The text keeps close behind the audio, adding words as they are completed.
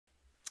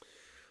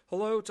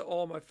Hello to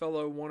all my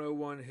fellow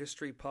 101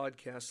 History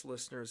Podcast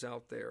listeners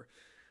out there.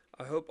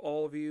 I hope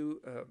all of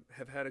you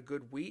have had a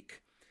good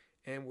week,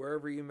 and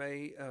wherever you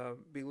may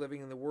be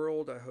living in the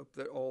world, I hope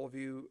that all of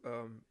you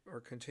are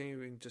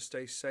continuing to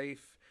stay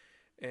safe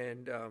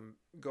and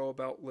go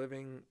about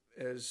living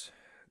as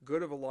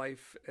good of a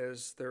life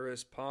as there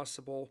is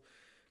possible,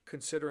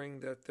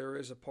 considering that there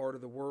is a part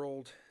of the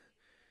world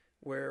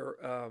where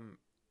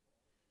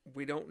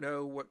we don't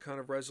know what kind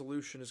of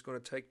resolution is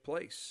going to take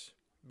place,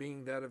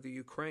 being that of the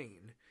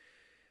Ukraine.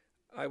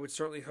 I would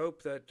certainly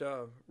hope that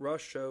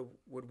Russia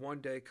would one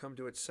day come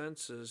to its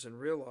senses and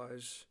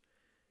realize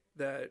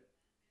that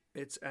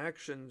its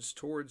actions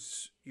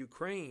towards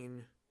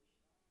Ukraine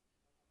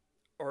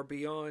are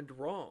beyond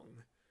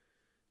wrong,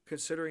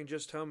 considering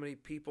just how many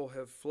people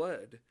have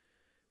fled,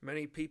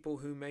 many people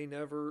who may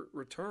never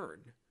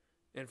return.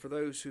 And for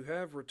those who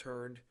have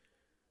returned,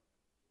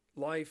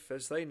 life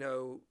as they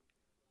know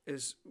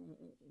is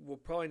will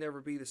probably never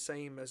be the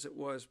same as it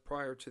was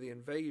prior to the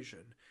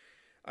invasion.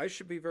 I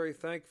should be very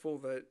thankful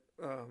that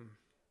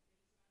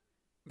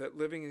that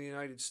living in the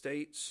United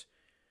States,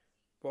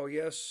 while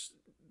yes,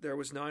 there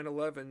was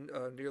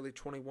 9/11 nearly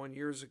 21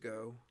 years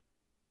ago,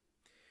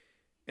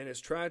 and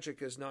as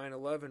tragic as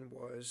 9/11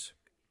 was,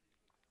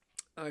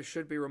 I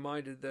should be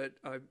reminded that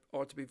I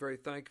ought to be very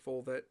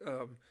thankful that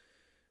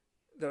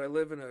that I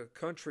live in a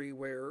country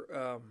where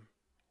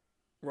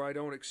I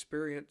don't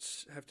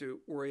have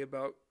to worry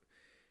about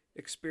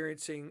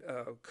experiencing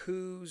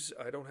coups.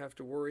 I don't have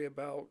to worry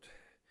about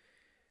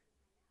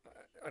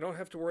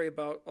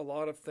a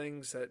lot of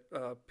things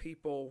that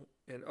people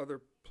in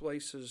other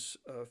places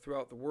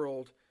throughout the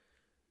world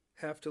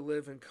have to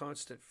live in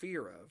constant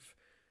fear of.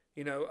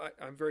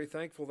 I'm very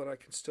thankful that I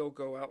can still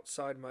go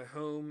outside my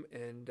home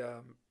and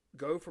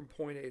go from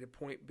point A to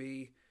point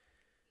B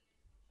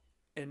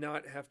and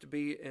not have to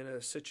be in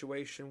a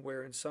situation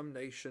where in some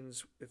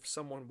nations, if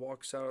someone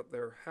walks out of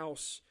their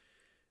house,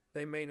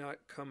 they may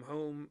not come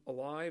home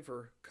alive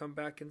or come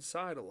back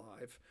inside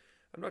alive.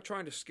 I'm not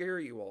trying to scare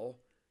you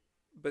all,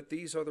 but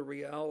these are the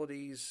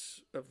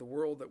realities of the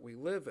world that we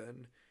live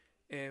in,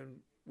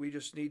 and we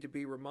just need to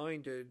be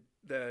reminded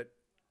that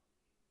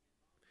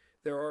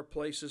there are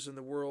places in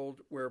the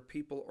world where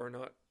people are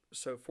not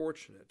so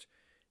fortunate.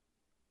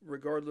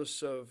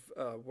 Regardless of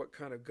what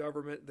kind of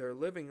government they're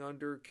living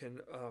under,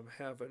 can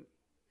have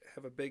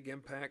a big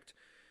impact.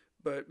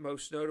 But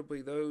most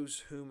notably, those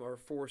whom are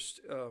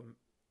forced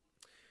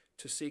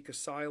to seek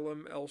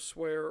asylum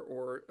elsewhere,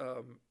 or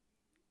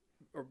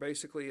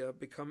basically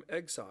become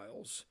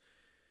exiles.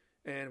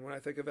 And when I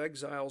think of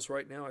exiles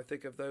right now, I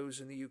think of those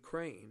in the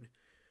Ukraine,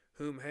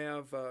 whom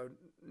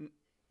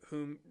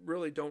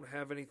really don't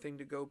have anything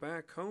to go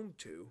back home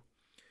to.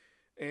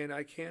 And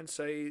I can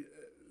say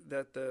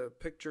that the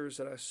pictures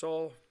that I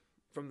saw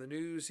from the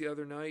news the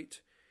other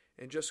night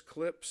and just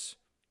clips,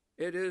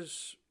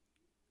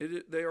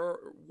 they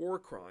are war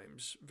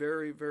crimes,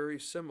 very, very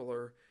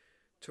similar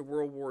to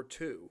World War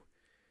II.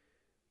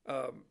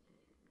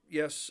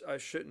 Yes, I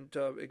shouldn't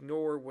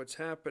ignore what's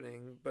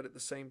happening, but at the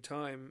same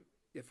time,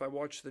 if I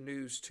watch the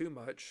news too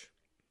much,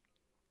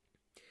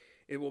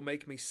 it will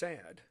make me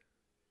sad.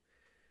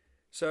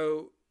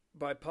 So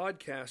by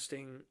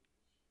podcasting,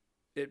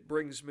 it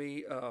brings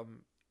me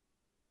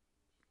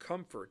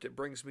comfort, it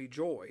brings me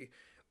joy,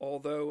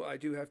 although I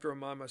do have to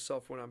remind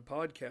myself when I'm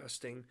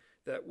podcasting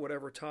that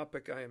whatever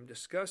topic I am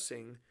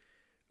discussing,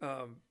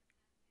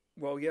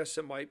 well, yes,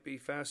 it might be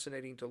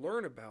fascinating to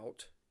learn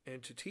about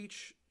and to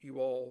teach you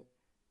all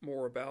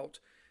more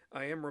about.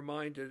 I am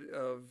reminded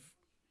of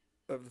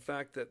the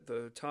fact that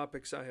the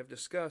topics I have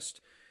discussed,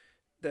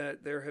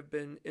 that there have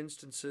been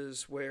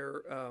instances where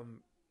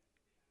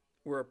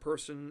a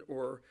person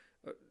or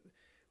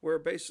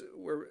where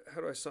how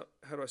do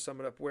I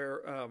sum it up,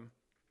 where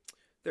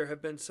there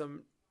have been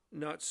some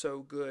not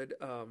so good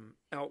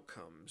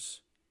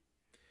outcomes.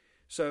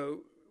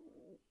 So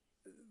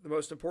the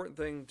most important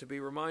thing to be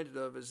reminded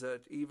of is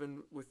that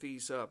even with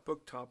these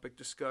book topic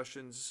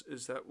discussions,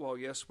 is that while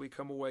yes, we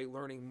come away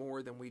learning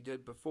more than we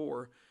did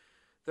before,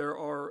 there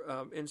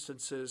are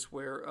instances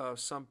where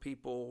some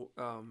people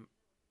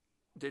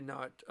did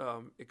not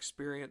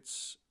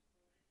experience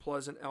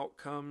pleasant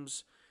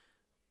outcomes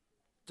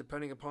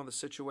depending upon the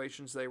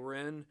situations they were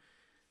in.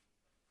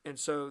 And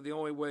so the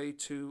only way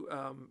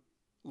to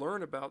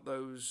learn about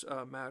those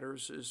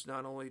matters is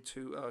not only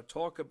to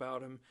talk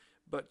about them,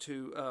 but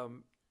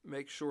to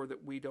make sure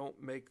that we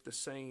don't make the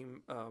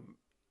same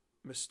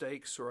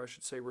mistakes, or I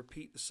should say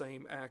repeat the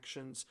same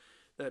actions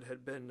that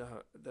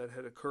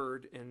had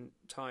occurred in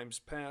times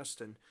past.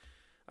 And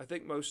I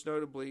think most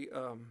notably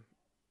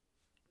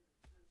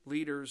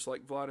leaders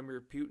like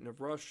Vladimir Putin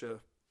of Russia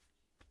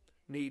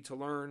need to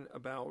learn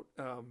about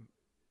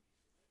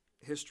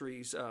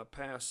history's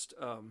past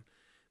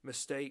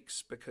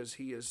mistakes, because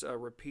he is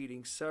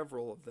repeating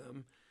several of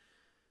them.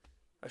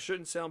 I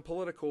shouldn't sound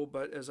political,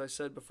 but as I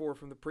said before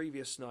from the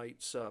previous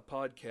night's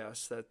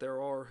podcast, that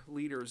there are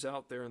leaders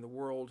out there in the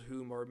world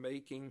whom are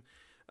making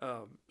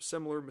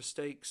similar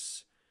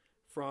mistakes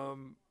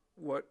from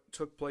what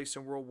took place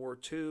in World War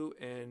II,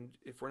 and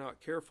if we're not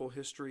careful,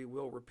 history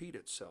will repeat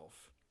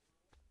itself.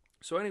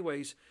 So,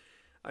 anyways,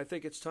 I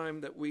think it's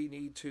time that we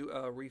need to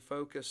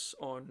refocus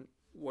on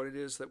what it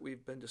is that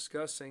we've been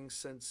discussing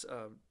since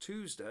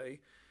Tuesday,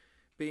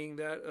 being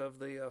that of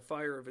the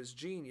Fire of His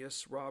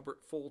Genius,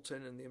 Robert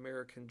Fulton and the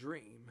American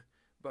Dream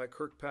by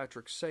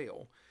Kirkpatrick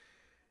Sale.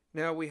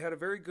 Now, we had a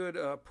very good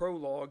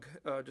prologue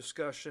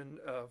discussion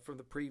from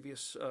the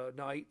previous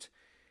night,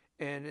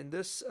 and in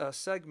this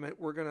segment,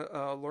 we're going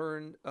to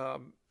learn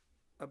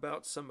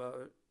about some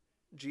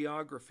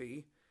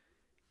geography.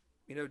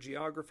 You know,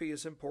 geography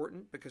is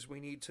important because we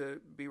need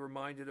to be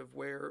reminded of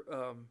where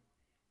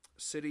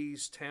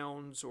cities,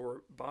 towns,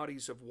 or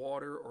bodies of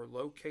water are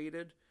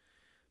located.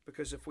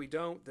 Because if we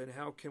don't, then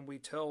how can we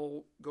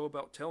go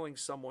about telling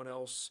someone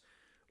else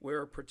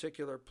where a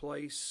particular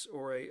place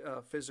or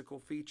a physical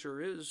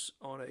feature is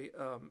on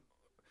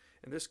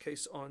in this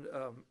case, on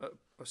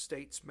a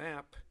state's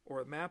map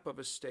or a map of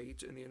a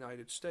state in the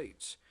United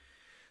States?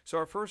 So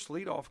our first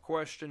leadoff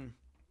question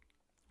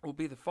will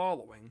be the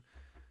following.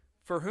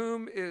 For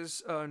whom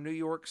is New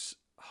York's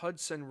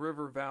Hudson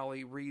River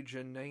Valley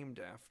region named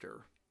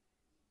after?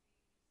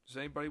 Does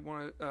anybody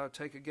want to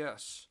take a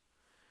guess?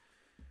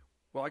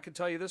 Well, I can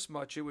tell you this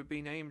much. It would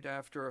be named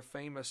after a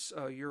famous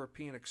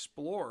European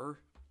explorer.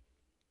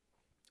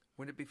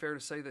 Wouldn't it be fair to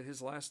say that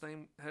his last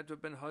name had to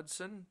have been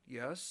Hudson?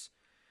 Yes.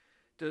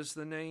 Does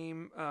the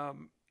name of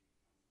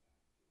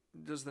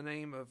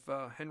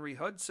Henry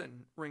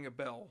Hudson ring a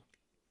bell?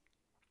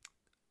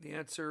 The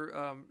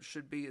answer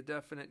should be a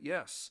definite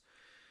yes.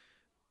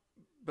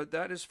 But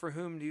that is for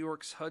whom New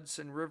York's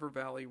Hudson River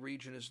Valley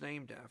region is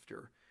named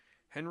after.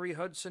 Henry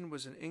Hudson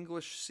was an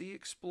English sea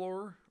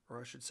explorer,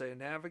 or I should say a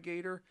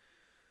navigator,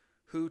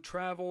 who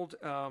traveled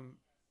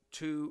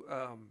to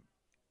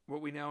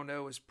what we now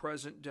know as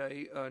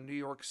present-day New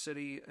York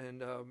City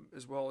and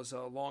as well as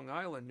Long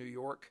Island, New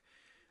York.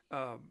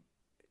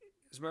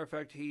 As a matter of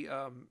fact, he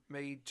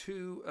made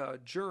two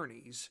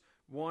journeys,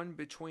 one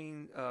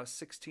between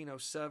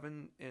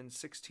 1607 and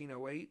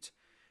 1608,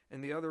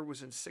 and the other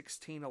was in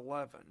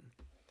 1611.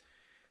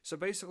 So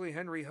basically,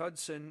 Henry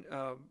Hudson,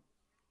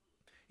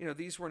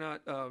 these were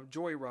not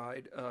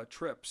joyride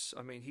trips.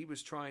 I mean, he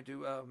was trying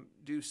to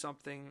do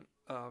something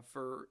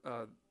for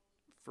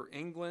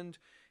England.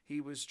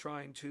 He was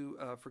trying to,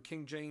 for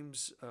King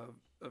James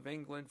of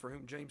England, for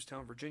whom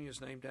Jamestown, Virginia is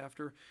named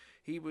after,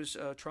 he was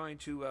trying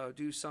to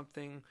do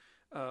something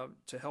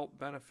to help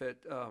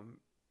benefit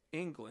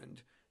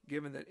England,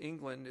 given that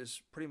England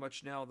is pretty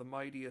much now the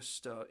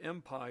mightiest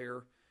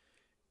empire,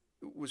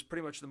 was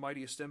pretty much the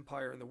mightiest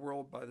empire in the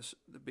world by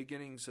the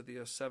beginnings of the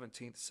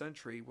 17th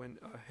century when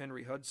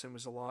Henry Hudson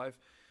was alive.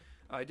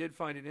 I did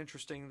find it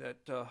interesting that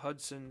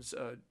Hudson's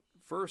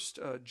first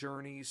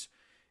journeys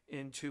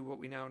into what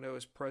we now know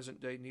as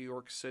present-day New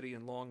York City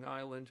and Long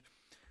Island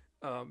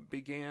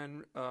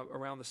began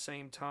around the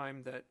same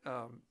time that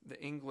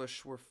the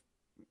English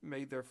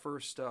made their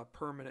first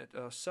permanent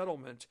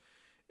settlement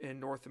in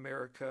North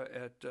America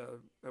at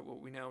what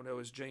we now know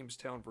as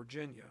Jamestown,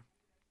 Virginia.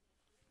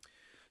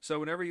 So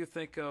whenever you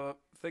think of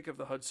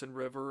the Hudson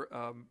River,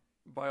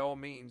 by all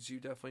means, you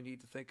definitely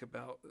need to think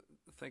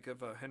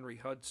of Henry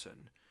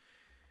Hudson.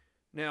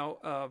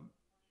 Now,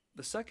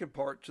 the second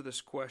part to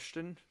this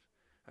question,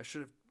 I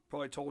should have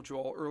probably told you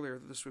all earlier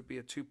that this would be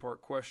a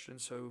two-part question,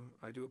 so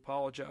I do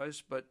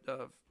apologize. But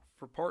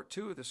for part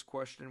two of this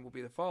question will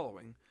be the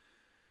following.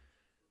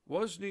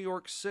 Was New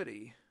York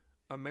City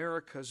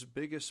America's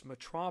biggest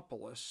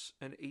metropolis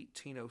in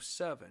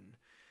 1807,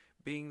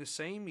 being the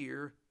same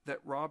year that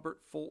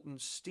Robert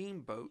Fulton's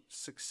steamboat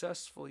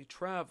successfully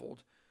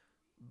traveled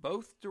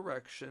both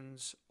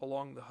directions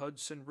along the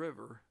Hudson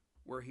River,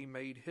 where he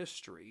made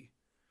history?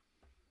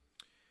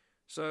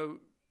 So,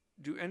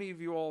 do any of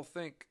you all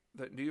think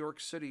that New York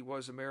City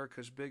was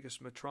America's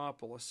biggest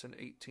metropolis in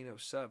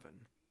 1807?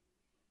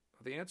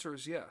 Well, the answer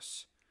is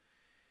yes.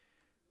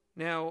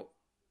 Now,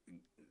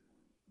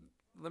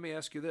 let me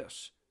ask you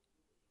this.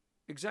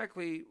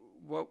 Exactly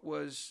what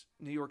was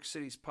New York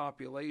City's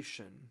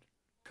population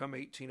come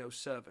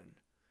 1807?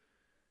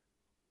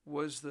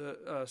 Was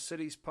the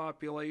city's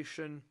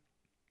population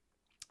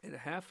at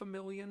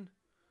 500,000?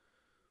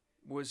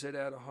 Was it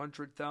at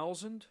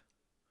 100,000?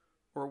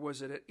 Or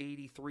was it at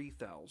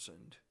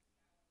 83,000?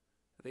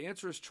 The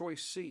answer is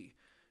choice C.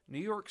 New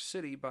York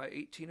City by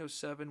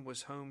 1807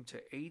 was home to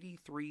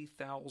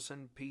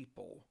 83,000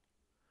 people.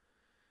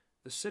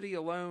 The city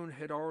alone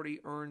had already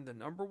earned the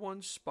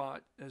 #1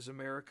 spot as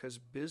America's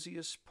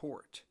busiest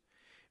port,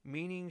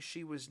 meaning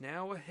she was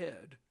now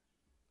ahead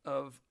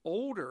of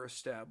older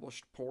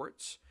established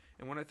ports.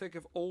 And when I think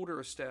of older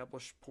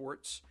established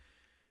ports,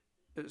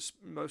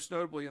 most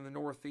notably in the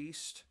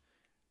Northeast,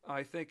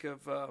 I think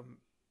of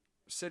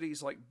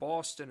cities like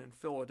Boston and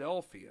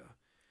Philadelphia.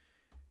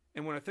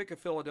 And when I think of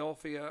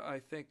Philadelphia, I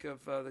think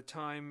of the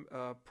time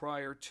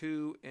prior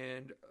to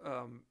and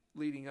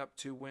leading up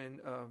to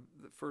when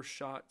the first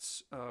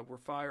shots were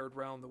fired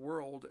around the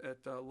world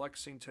at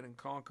Lexington and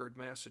Concord,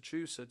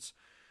 Massachusetts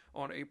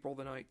on April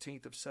the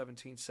 19th of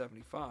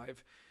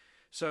 1775.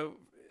 So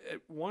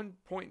at one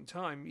point in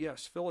time,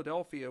 yes,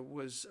 Philadelphia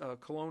was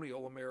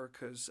colonial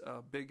America's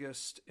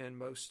biggest and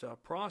most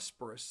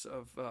prosperous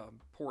of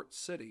port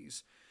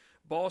cities.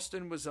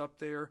 Boston was up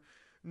there.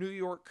 New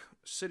York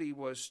City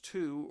was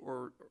too,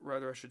 or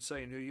rather, I should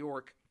say, New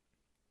York.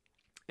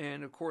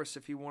 And of course,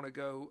 if you want to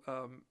go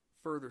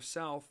further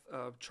south,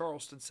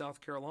 Charleston,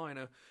 South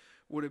Carolina,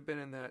 would have been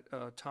in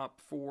that top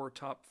four,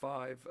 top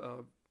five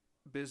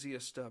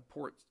busiest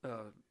port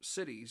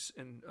cities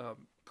in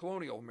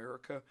colonial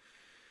America.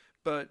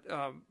 But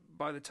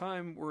by the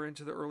time we're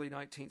into the early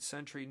 19th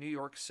century, New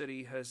York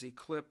City has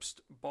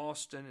eclipsed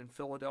Boston and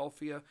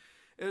Philadelphia,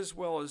 as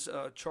well as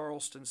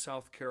Charleston,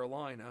 South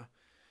Carolina.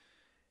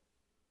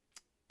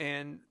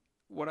 And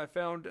what I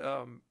found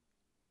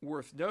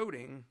worth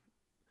noting,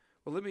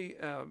 well, let me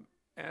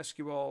ask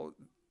you all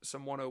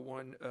some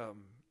 101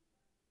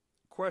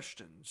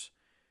 questions.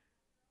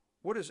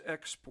 What does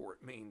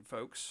export mean,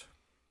 folks?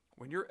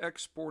 When you're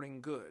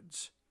exporting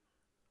goods,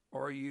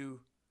 are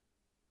you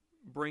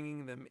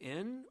bringing them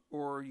in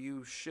or are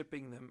you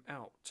shipping them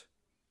out?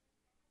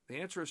 The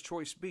answer is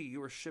choice B.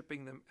 You are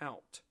shipping them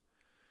out.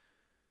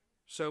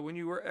 So when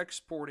you were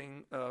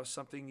exporting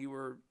something, you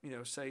were,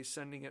 say,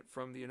 sending it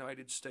from the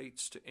United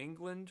States to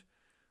England,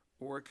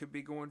 or it could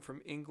be going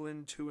from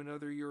England to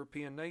another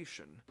European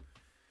nation.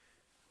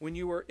 When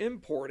you are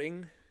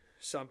importing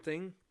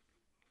something,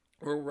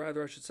 or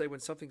rather I should say when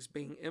something's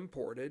being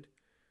imported,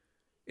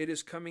 it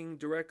is coming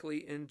directly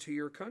into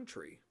your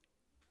country.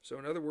 So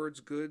in other words,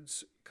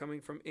 goods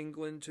coming from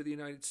England to the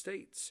United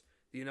States.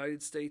 The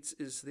United States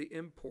is the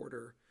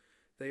importer.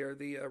 They are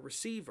the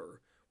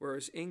receiver,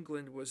 whereas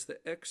England was the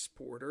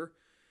exporter,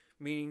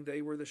 meaning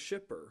they were the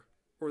shipper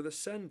or the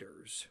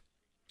senders.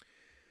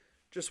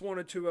 Just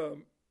wanted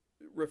to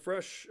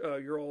refresh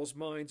your all's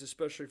minds,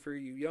 especially for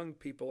you young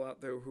people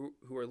out there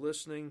who are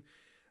listening.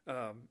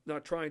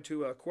 Not trying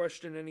to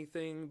question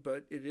anything,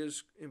 but it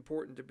is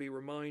important to be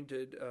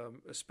reminded,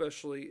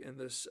 especially in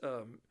this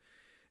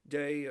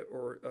day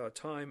or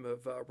time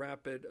of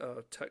rapid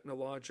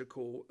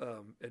technological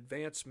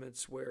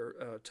advancements where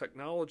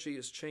technology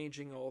is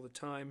changing all the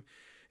time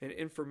and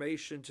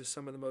information to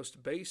some of the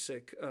most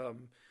basic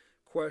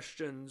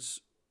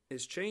questions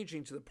is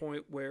changing to the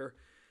point where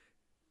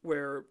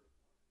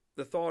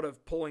the thought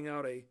of pulling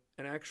out an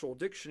actual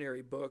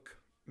dictionary book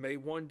may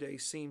one day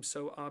seem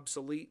so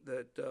obsolete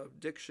that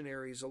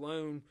dictionaries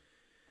alone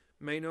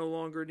may no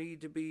longer need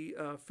to be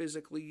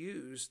physically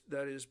used,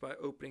 that is, by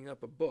opening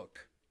up a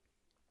book.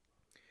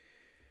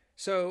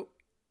 So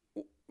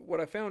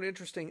what I found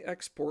interesting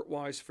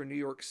export-wise for New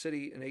York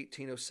City in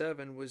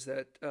 1807 was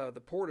that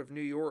the Port of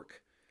New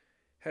York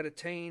had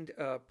attained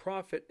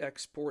profit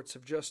exports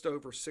of just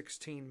over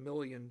 $16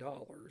 million.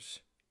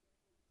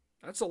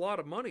 That's a lot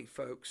of money,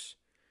 folks.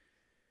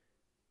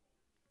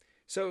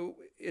 So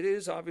it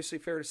is obviously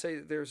fair to say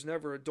that there's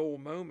never a dull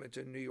moment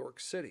in New York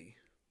City.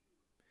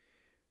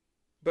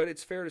 But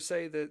it's fair to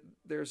say that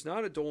there's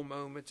not a dull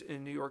moment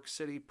in New York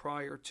City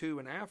prior to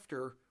and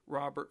after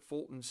Robert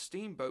Fulton's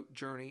steamboat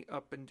journey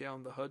up and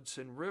down the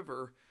Hudson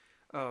River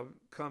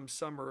come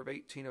summer of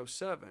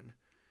 1807.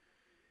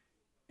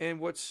 And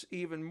what's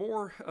even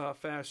more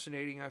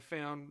fascinating, I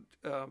found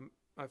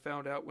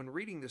out when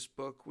reading this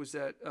book, was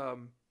that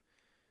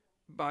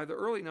by the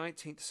early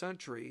 19th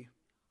century,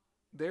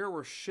 there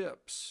were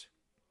ships,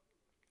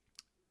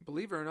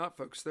 believe it or not,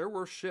 folks, there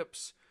were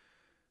ships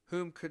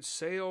whom could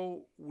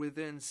sail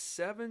within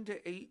 7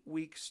 to 8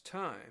 weeks'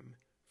 time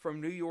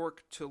from New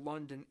York to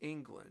London,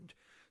 England.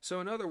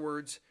 So in other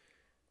words,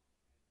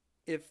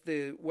 if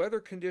the weather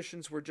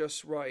conditions were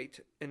just right,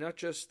 and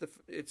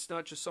it's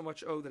not just so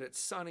much, that it's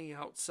sunny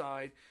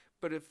outside,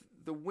 but if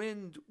the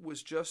wind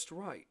was just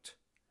right,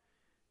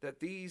 that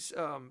these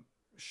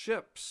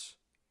ships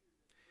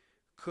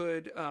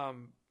could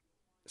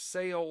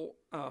sail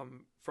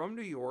from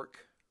New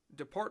York,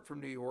 depart from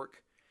New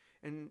York,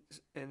 and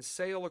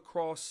sail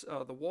across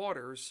the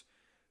waters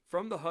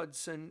from the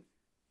Hudson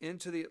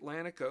into the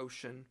Atlantic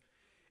Ocean,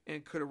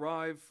 and could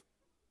arrive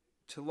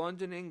to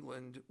London,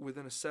 England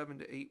within a 7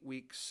 to 8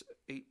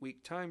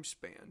 week time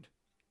span.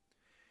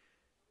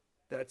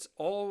 That's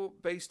all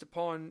based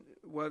upon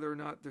whether or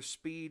not their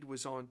speed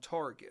was on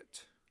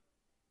target,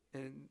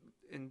 and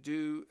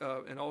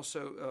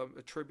also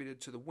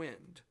attributed to the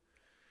wind.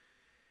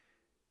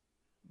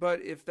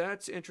 But if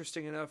that's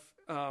interesting enough,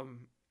 how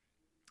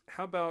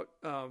about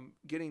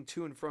getting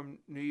to and from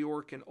New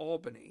York and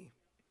Albany?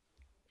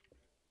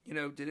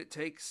 Did it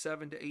take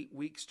 7 to 8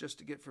 weeks just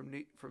to get from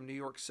New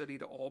York City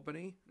to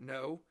Albany?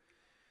 No.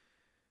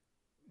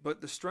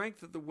 But the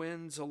strength of the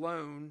winds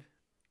alone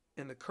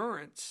and the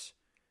currents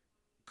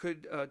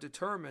could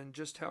determine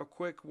just how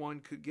quick one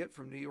could get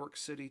from New York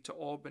City to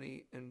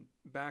Albany and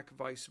back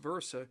vice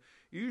versa.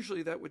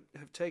 Usually that would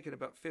have taken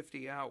about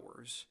 50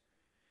 hours.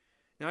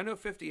 Now, I know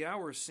 50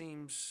 hours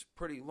seems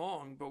pretty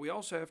long, but we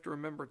also have to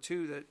remember,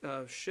 too,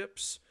 that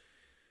ships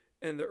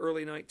in the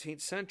early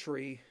 19th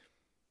century,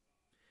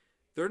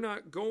 they're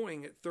not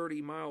going at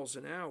 30 miles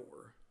an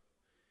hour.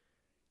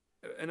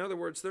 In other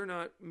words, they're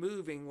not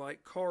moving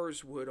like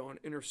cars would on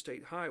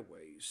interstate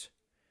highways.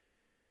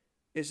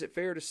 Is it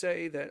fair to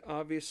say that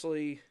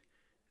obviously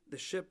the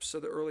ships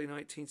of the early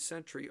 19th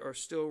century are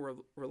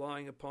still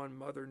relying upon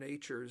Mother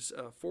Nature's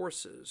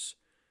forces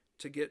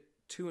to get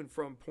to and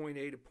from point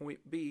A to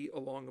point B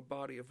along a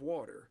body of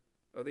water?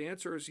 The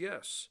answer is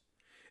yes.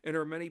 And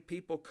are many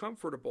people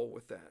comfortable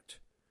with that?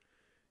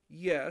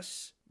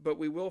 Yes, but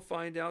we will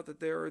find out that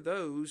there are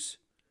those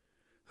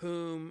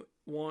whom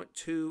want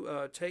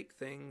to take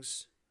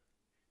things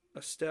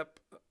a step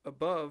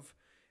above,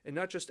 and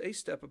not just a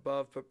step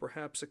above, but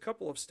perhaps a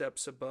couple of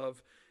steps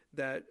above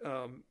that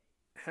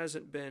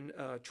hasn't been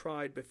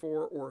tried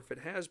before, or if it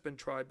has been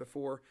tried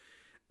before,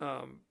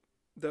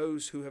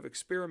 those who have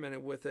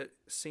experimented with it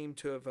seem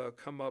to have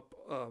come up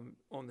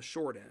on the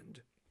short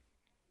end.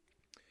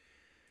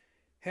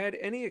 Had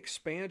any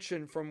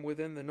expansion from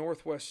within the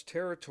Northwest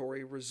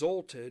Territory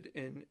resulted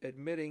in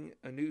admitting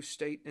a new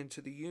state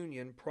into the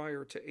Union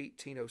prior to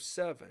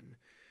 1807,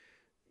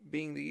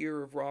 being the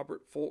year of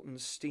Robert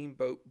Fulton's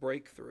steamboat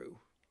breakthrough?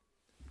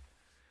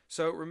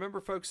 So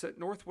remember, folks, that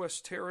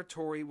Northwest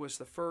Territory was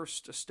the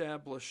first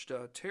established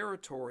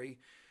territory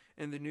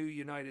in the new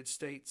United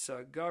States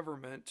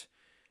government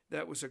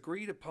that was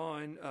agreed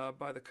upon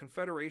by the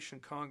Confederation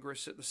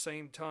Congress at the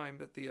same time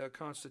that the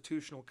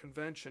Constitutional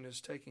Convention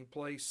is taking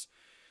place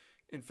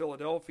in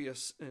Philadelphia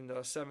in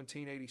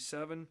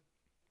 1787.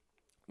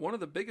 One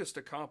of the biggest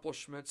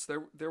accomplishments,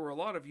 there were a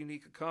lot of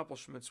unique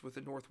accomplishments with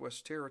the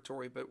Northwest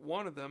Territory, but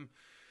one of them,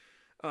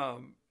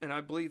 and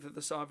I believe that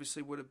this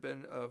obviously would have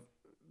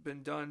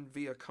been done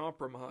via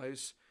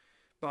compromise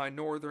by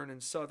Northern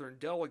and Southern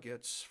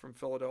delegates from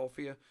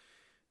Philadelphia,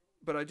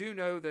 but I do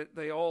know that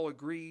they all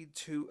agreed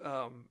to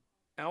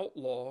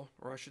outlaw,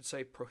 or I should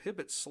say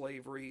prohibit,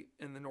 slavery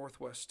in the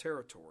Northwest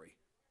Territory.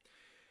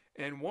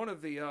 And one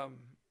of the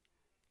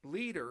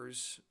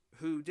leaders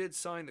who did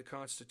sign the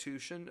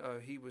Constitution,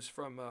 he was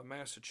from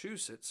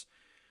Massachusetts.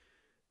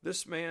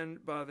 This man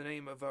by the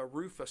name of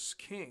Rufus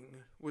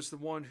King was the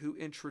one who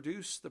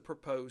introduced the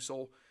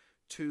proposal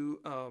to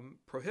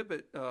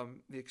prohibit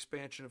the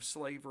expansion of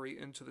slavery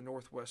into the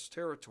Northwest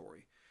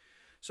Territory.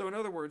 So in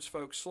other words,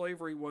 folks,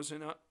 slavery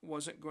wasn't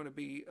going to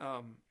be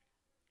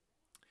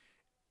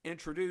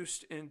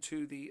introduced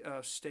into the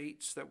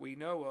states that we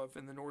know of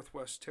in the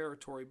Northwest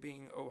Territory,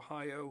 being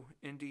Ohio,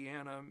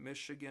 Indiana,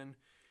 Michigan,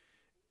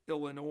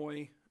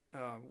 Illinois,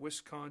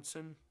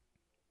 Wisconsin.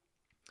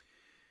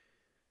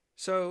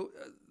 So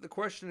the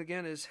question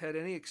again is, had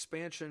any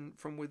expansion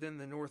from within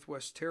the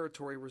Northwest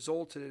Territory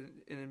resulted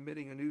in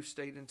admitting a new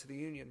state into the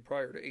Union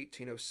prior to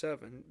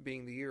 1807,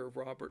 being the year of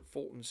Robert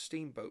Fulton's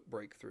steamboat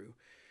breakthrough?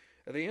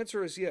 The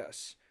answer is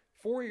yes.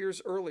 4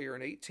 years earlier,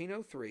 in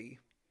 1803,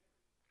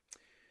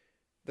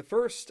 the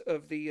first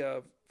of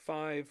the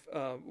five,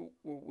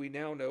 what we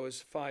now know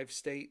as 5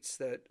 states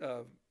that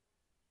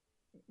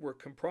were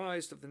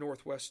comprised of the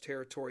Northwest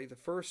Territory, the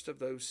first of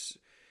those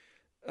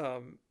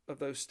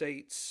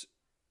states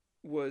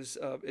was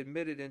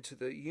admitted into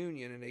the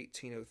Union in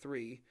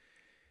 1803.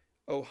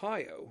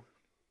 Ohio.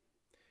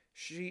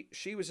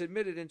 She was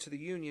admitted into the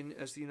Union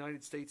as the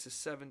United States'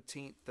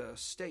 17th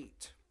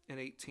state in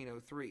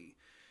 1803,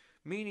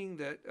 meaning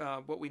that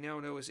what we now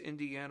know as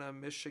Indiana,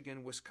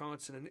 Michigan,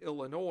 Wisconsin, and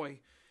Illinois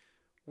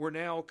were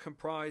now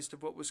comprised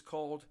of what was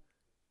called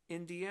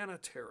Indiana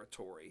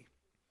Territory.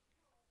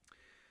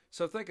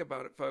 So think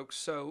about it, folks.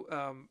 So,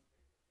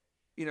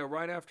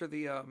 right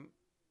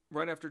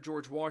after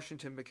George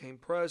Washington became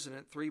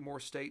president, 3 more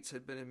states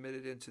had been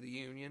admitted into the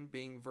Union,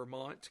 being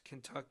Vermont,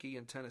 Kentucky,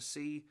 and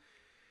Tennessee.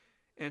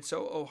 And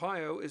so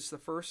Ohio is the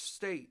first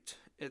state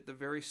at the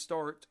very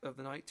start of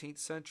the 19th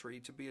century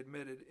to be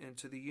admitted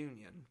into the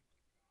Union.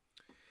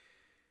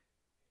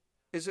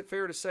 Is it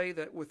fair to say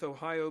that with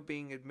Ohio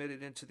being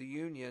admitted into the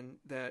Union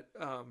that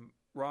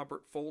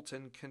Robert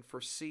Fulton can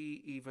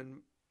foresee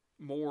even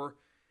more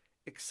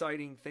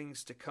exciting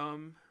things to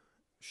come?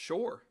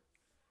 Sure.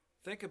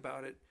 Think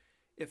about it.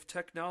 If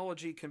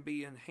technology can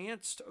be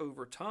enhanced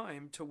over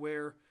time to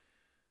where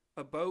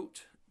a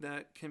boat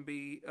that can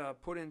be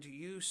put into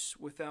use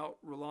without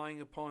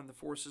relying upon the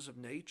forces of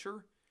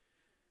nature,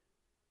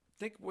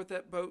 think what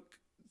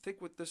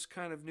this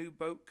kind of new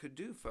boat could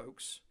do,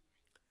 folks.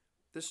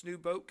 This new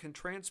boat can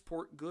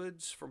transport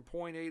goods from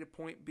point A to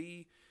point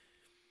B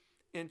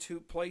into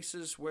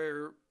places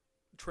where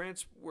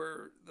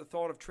the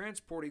thought of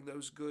transporting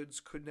those goods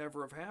could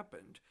never have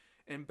happened.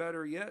 And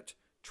better yet,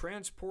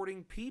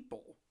 transporting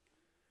people.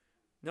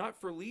 Not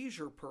for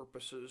leisure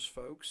purposes,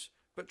 folks,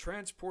 but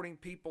transporting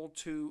people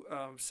to,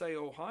 say,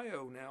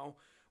 Ohio now,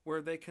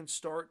 where they can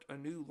start a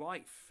new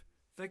life.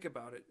 Think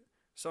about it.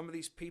 Some of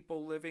these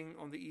people living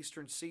on the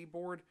eastern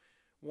seaboard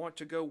want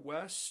to go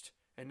west,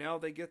 and now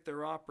they get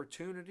their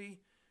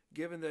opportunity,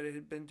 given that it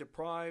had been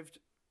deprived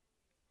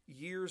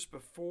years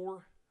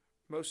before,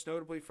 most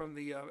notably from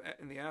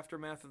in the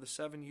aftermath of the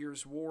 7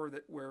 Years' War,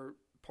 where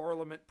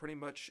Parliament pretty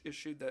much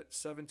issued that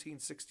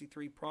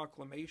 1763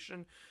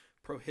 proclamation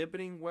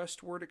prohibiting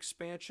westward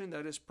expansion,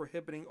 that is,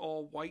 prohibiting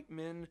all white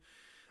men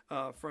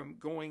from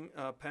going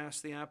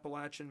past the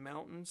Appalachian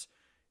Mountains.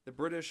 The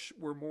British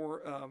were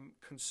more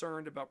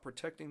concerned about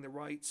protecting the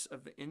rights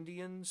of the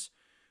Indians,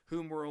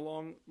 whom were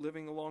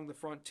living along the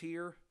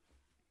frontier.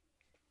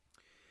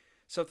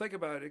 So think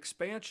about it.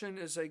 Expansion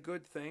is a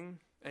good thing,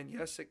 and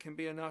yes, it can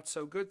be a not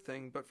so good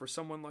thing, but for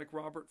someone like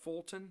Robert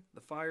Fulton, the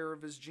fire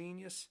of his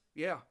genius,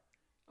 yeah,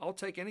 I'll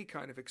take any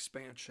kind of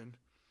expansion.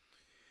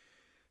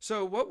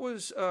 So what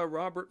was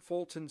Robert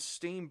Fulton's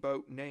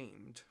steamboat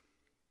named?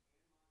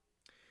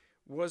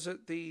 Was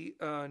it the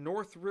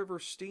North River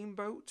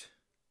Steamboat?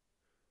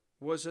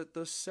 Was it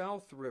the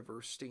South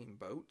River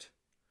Steamboat?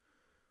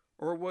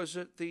 Or was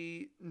it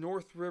the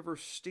North River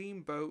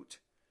Steamboat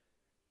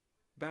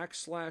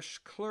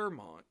 /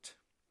 Clermont?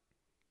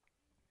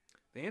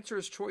 The answer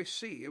is choice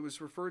C. It was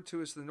referred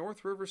to as the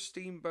North River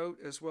Steamboat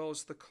as well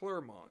as the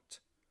Clermont,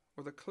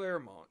 or the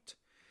Claremont.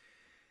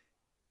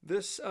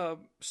 This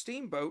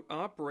steamboat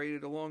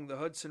operated along the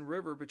Hudson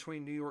River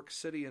between New York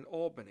City and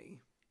Albany.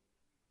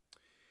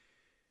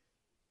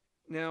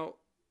 Now,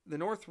 the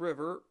North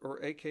River,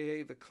 or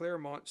aka the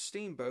Claremont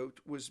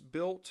Steamboat, was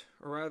built,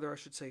 or rather I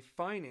should say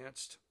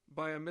financed,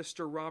 by a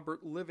Mr.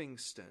 Robert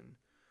Livingston,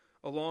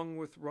 along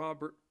with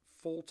Robert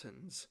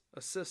Fulton's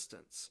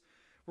assistants.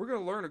 We're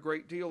going to learn a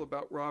great deal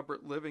about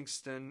Robert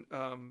Livingston,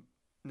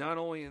 not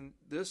only in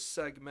this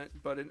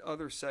segment, but in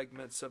other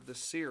segments of the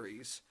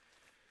series.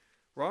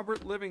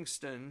 Robert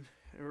Livingston,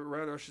 or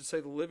rather I should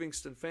say the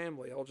Livingston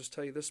family, I'll just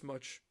tell you this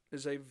much,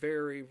 is a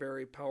very,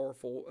 very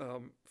powerful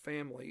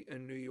family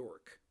in New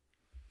York.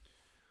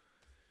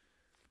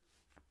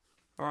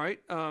 All right,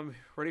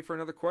 ready for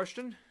another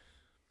question?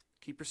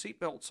 Keep your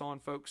seatbelts on,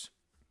 folks.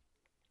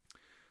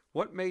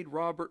 What made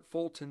Robert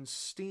Fulton's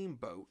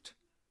steamboat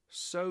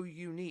so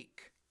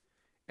unique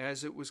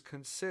as it was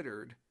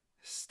considered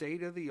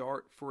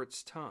state-of-the-art for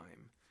its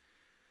time?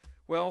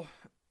 Well,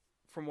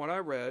 from what I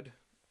read,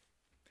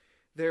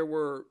 there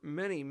were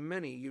many,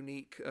 many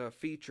unique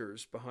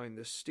features behind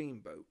this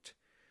steamboat.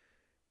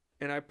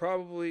 And I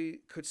probably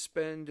could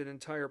spend an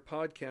entire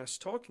podcast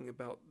talking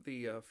about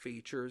the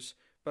features,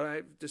 but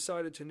I've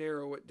decided to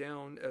narrow it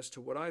down as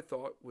to what I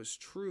thought was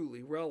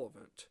truly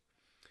relevant.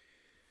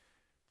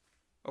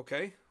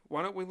 Okay,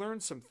 why don't we learn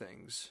some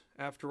things?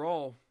 After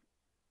all,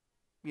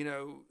 you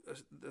know,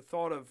 the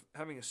thought of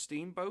having a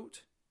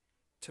steamboat,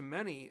 to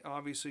many,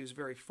 obviously is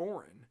very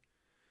foreign.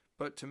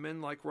 But to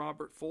men like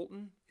Robert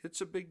Fulton,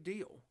 it's a big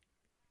deal.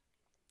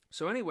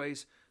 So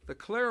anyways, the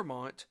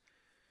Claremont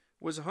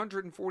was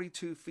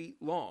 142 feet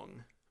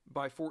long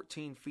by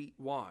 14 feet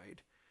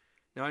wide.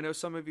 Now, I know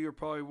some of you are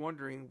probably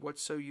wondering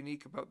what's so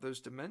unique about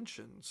those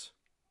dimensions.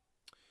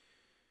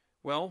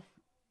 Well,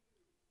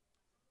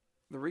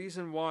 the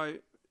reason why,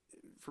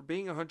 for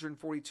being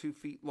 142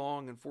 feet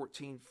long and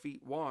 14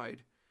 feet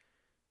wide,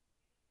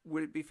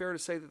 would it be fair to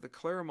say that the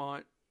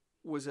Claremont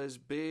was as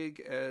big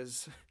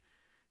as,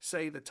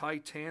 say, the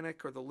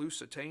Titanic or the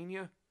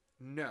Lusitania?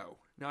 No,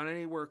 not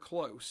anywhere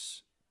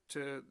close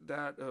to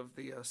that of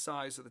the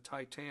size of the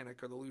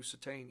Titanic or the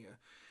Lusitania.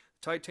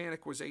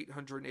 Titanic was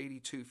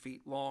 882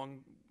 feet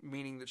long,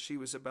 meaning that she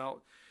was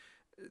about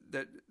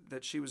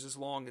that she was as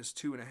long as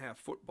 2.5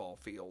 football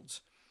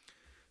fields.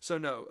 So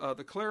no,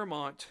 the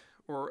Claremont,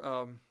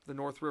 or the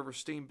North River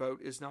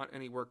Steamboat, is not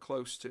anywhere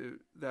close to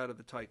that of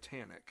the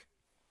Titanic.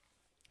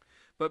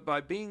 But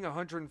by being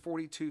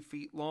 142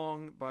 feet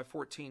long by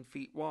 14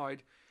 feet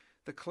wide,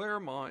 the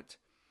Claremont,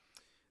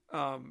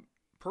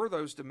 per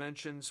those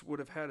dimensions, would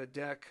have had a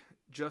deck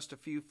just a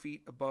few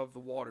feet above the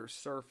water's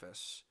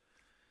surface.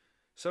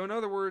 So in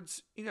other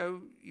words, you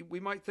know, we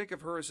might think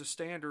of her as a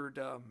standard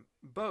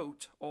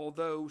boat,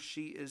 although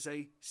she is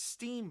a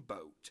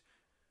steamboat,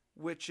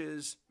 which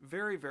is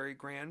very, very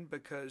grand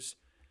because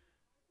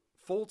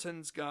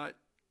Fulton's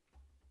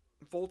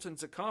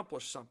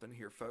accomplished something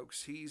here,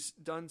 folks. He's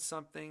done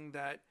something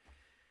that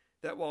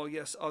while,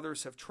 yes,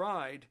 others have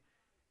tried,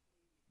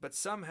 but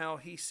somehow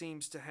he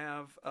seems to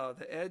have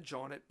the edge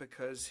on it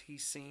because he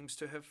seems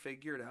to have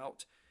figured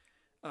out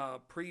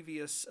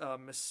previous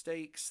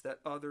mistakes that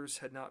others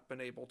had not been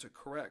able to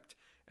correct.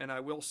 And I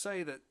will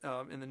say that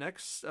in the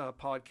next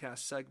podcast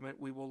segment,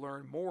 we will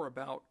learn more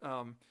about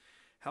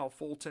how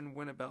Fulton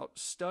went about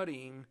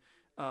studying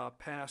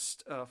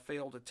past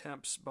failed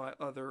attempts by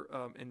other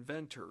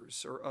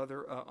inventors or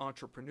other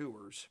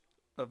entrepreneurs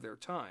of their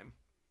time.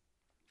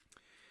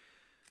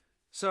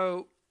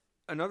 So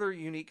another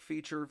unique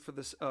feature for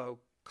this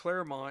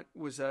Claremont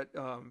was that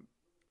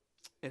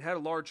it had a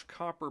large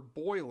copper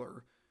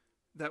boiler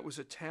that was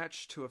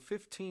attached to a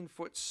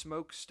 15-foot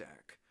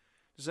smokestack.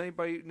 Does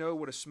anybody know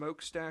what a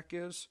smokestack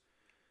is?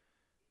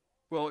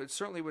 Well, it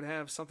certainly would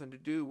have something to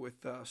do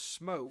with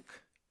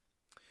smoke.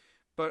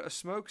 But a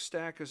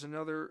smokestack is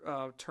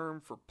another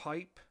term for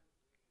pipe,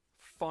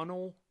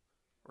 funnel,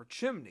 or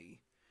chimney.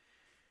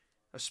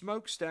 A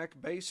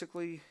smokestack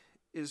basically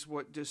is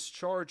what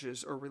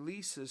discharges or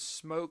releases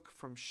smoke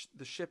from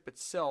the ship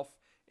itself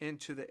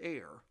into the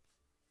air.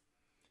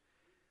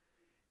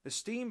 The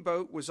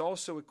steamboat was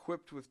also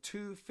equipped with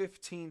two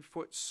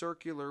 15-foot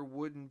circular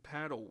wooden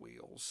paddle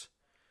wheels.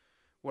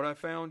 What I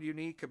found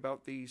unique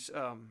about these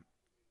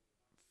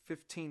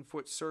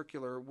 15-foot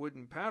circular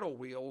wooden paddle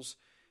wheels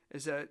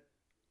is that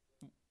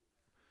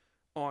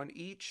on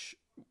each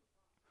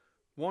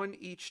one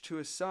each to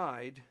a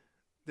side.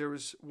 There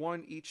was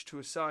one each to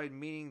a side,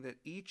 meaning that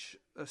each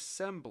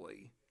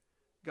assembly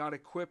got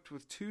equipped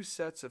with two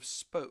sets of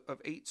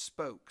 8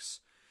 spokes.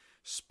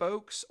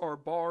 Spokes are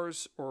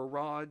bars or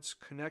rods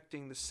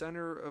connecting the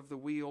center of the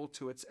wheel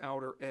to its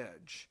outer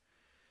edge.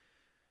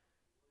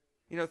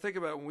 Think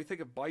about it. When we think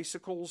of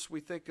bicycles,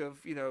 we think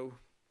of, a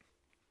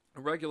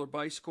regular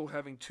bicycle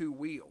having 2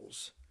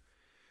 wheels.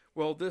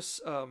 Well, this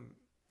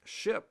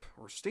ship,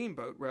 or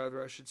steamboat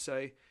rather, I should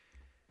say,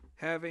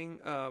 having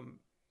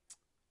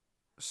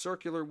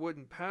circular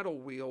wooden paddle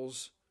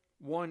wheels,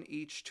 one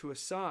each to a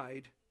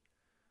side,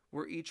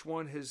 where each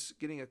one is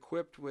getting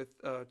equipped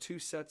with 2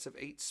 sets of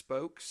 8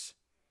 spokes.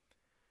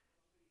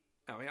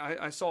 I mean,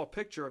 I saw a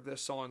picture of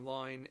this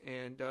online,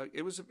 and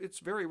it's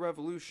very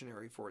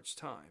revolutionary for its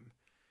time.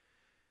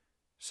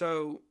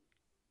 So,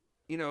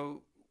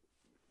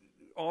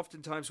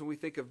 oftentimes when we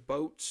think of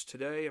boats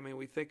today, I mean,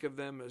 we think of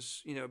them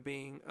as,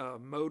 being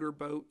motor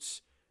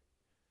boats.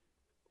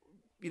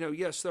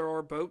 Yes, there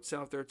are boats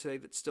out there today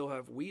that still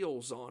have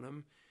wheels on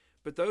them,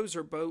 but those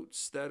are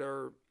boats that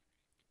are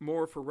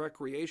more for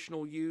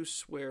recreational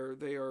use, where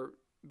they are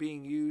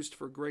being used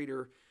for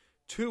greater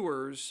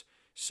tours,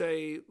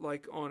 say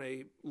like on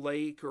a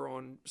lake or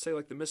on, say,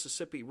 like the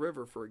Mississippi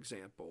River, for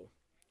example,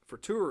 for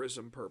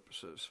tourism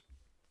purposes.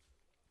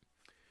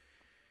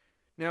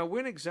 Now,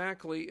 when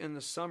exactly in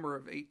the summer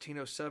of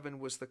 1807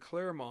 was the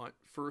Clermont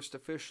first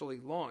officially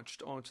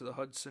launched onto the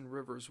Hudson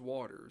River's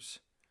waters?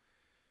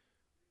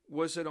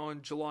 Was it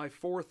on July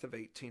 4th of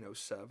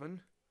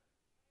 1807?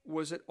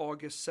 Was it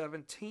August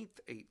 17th,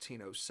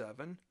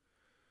 1807?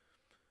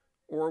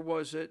 Or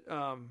was it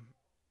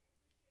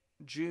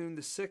June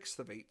the 6th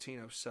of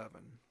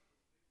 1807?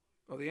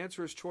 Well, the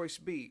answer is choice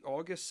B,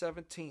 August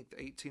 17th,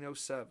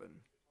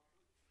 1807.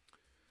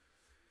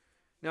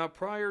 Now,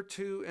 prior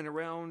to and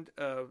around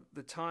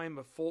the time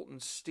of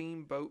Fulton's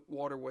steamboat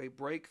waterway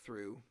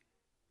breakthrough,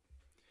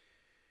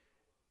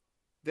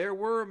 there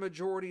were a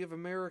majority of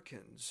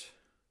Americans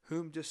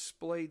whom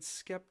displayed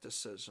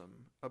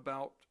skepticism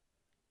about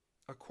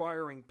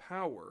acquiring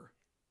power.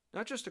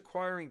 Not just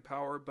acquiring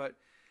power, but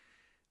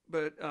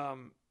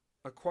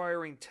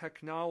acquiring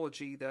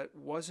technology that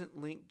wasn't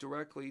linked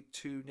directly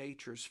to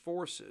nature's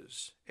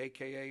forces,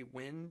 aka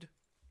wind.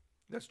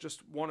 That's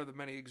just one of the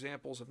many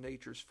examples of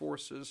nature's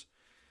forces.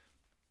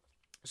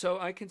 So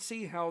I can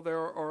see how there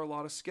are a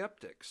lot of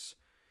skeptics,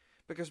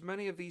 because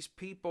many of these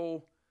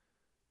people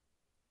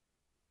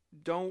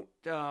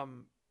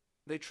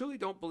they truly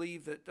don't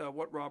believe that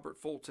what Robert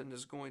Fulton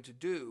is going to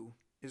do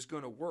is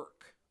going to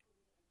work.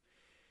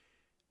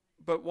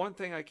 But one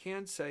thing I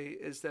can say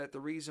is that the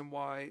reason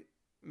why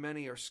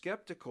many are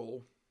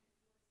skeptical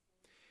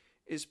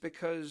is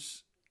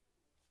because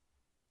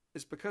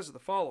of the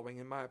following,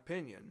 in my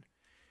opinion.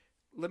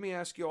 Let me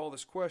ask you all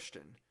this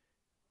question.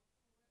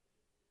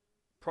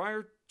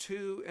 Prior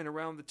to and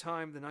around the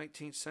time the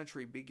 19th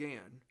century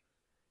began,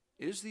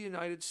 is the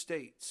United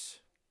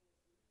States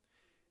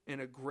an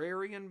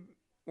agrarian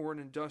or an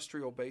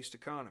industrial-based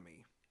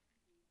economy?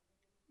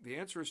 The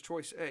answer is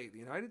choice A. The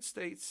United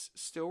States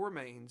still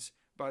remains,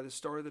 by the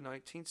start of the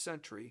 19th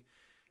century,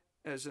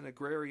 as an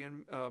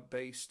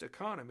agrarian-based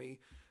economy,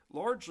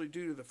 largely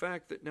due to the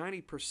fact that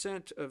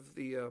 90% of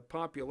the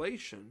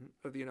population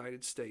of the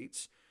United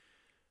States,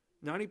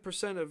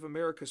 90% of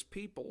America's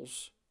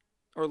peoples,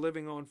 are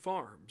living on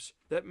farms.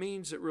 That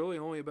means that really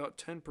only about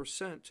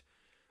 10%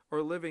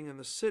 are living in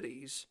the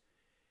cities,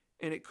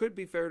 and it could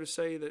be fair to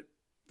say that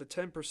the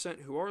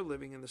 10% who are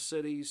living in the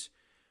cities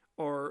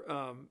are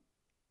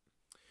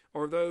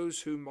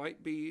those who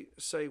might be,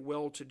 say,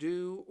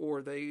 well-to-do,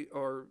 or they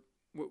are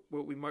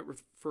what we might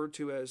refer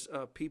to as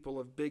people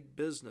of big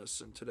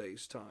business in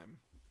today's time.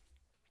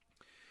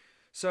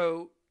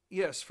 So,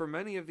 yes, for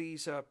many of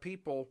these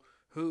people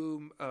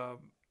whom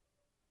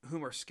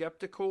are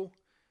skeptical,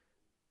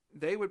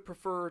 they would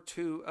prefer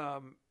to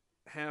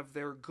have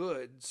their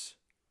goods,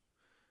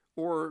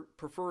 or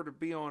prefer to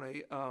be on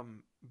a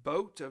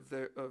boat of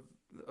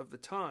the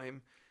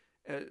time,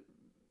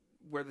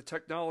 where the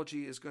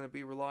technology is going to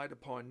be relied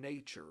upon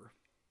nature.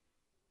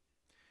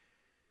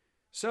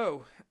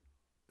 So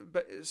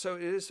it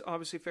is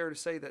obviously fair to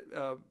say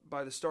that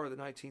by the start of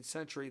the 19th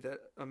century that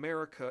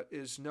America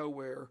is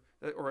nowhere,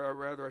 or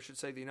rather I should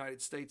say the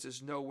United States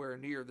is nowhere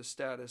near the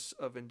status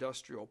of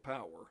industrial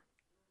power.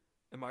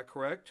 Am I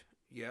correct?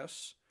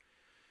 Yes.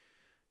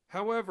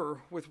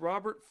 However, with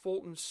Robert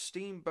Fulton's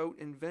steamboat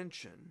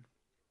invention,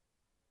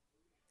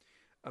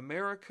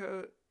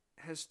 America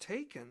has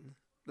taken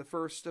the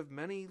first of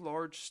many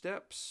large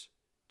steps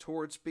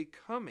towards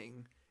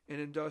becoming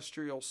an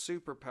industrial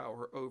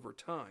superpower over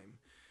time.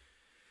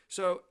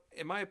 So,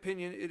 in my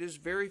opinion, it is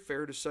very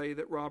fair to say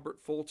that Robert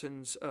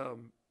Fulton's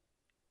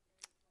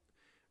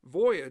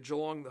voyage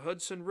along the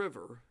Hudson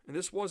River, and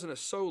this wasn't a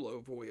solo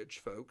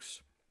voyage,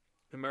 folks.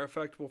 As a matter of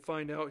fact, we'll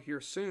find out here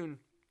soon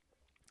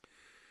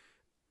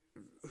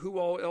who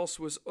all else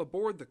was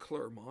aboard the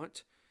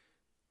Clermont,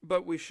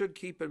 but we should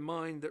keep in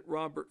mind that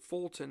Robert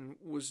Fulton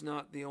was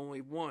not the only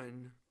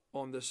one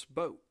on this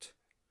boat.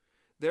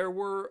 There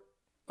were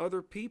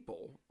other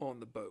people on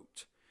the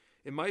boat.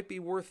 It might be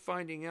worth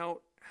finding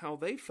out how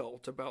they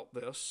felt about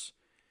this,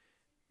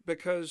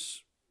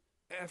 because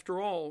after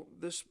all,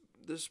 this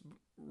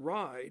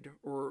ride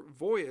or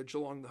voyage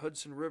along the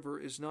Hudson River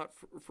is not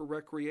for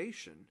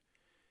recreation.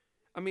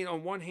 I mean,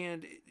 on one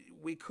hand,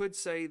 we could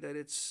say that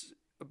it's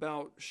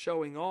about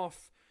showing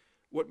off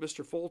what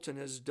Mr. Fulton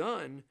has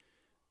done,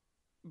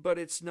 but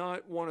it's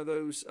not one of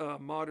those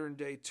modern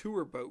day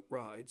tour boat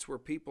rides where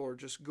people are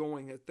just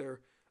going at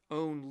their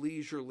own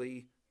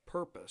leisurely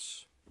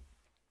purpose.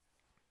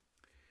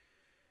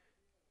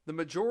 The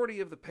majority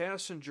of the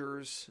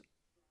passengers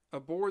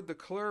aboard the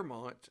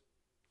Clermont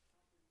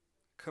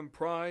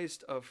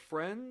comprised of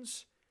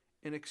friends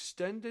and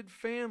extended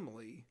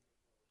family,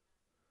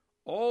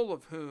 all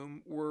of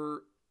whom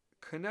were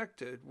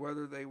connected,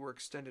 whether they were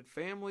extended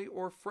family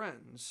or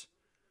friends,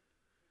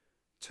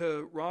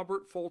 to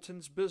Robert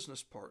Fulton's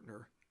business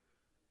partner,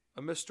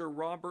 a Mr.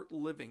 Robert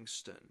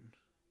Livingston,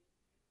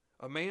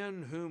 a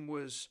man whom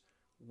was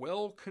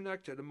well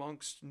connected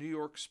amongst New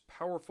York's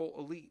powerful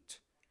elite,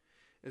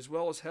 as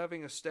well as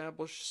having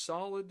established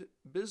solid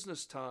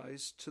business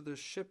ties to the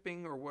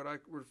shipping, or what I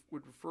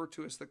would refer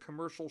to as the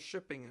commercial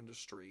shipping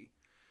industry.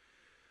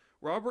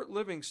 Robert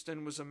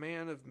Livingston was a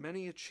man of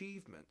many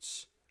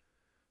achievements,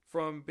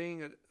 from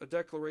being a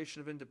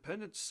Declaration of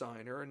Independence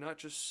signer, and not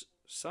just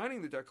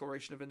signing the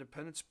Declaration of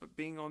Independence, but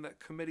being on that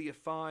Committee of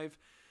Five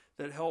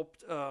that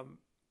helped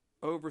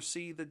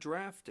oversee the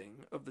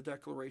drafting of the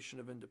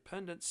Declaration of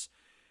Independence,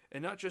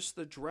 and not just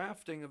the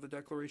drafting of the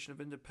Declaration of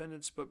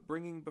Independence, but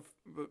bringing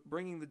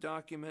the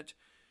document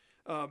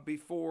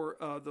before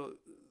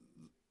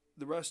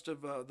the rest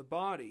of the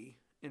body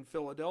in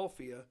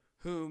Philadelphia,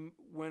 whom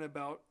went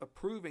about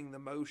approving the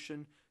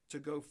motion to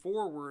go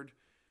forward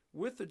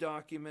with the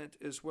document,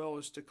 as well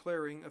as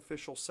declaring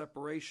official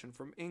separation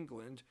from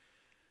England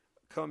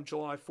come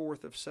July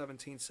 4th of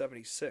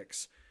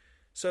 1776.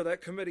 So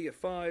that Committee of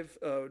Five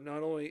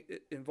not only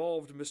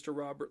involved Mr.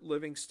 Robert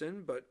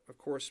Livingston, but of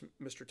course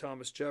Mr.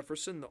 Thomas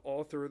Jefferson, the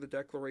author of the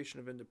Declaration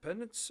of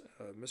Independence,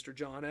 Mr.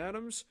 John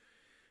Adams,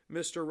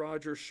 Mr.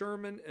 Roger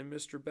Sherman, and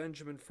Mr.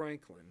 Benjamin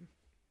Franklin.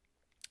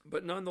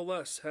 But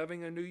nonetheless,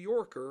 having a New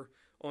Yorker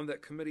on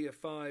that Committee of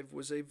Five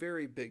was a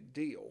very big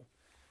deal,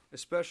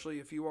 especially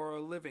if you are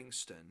a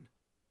Livingston.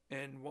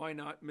 And why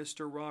not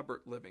Mr.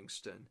 Robert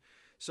Livingston?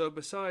 So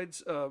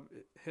besides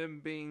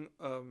him being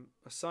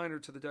a signer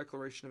to the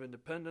Declaration of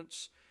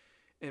Independence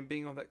and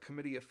being on that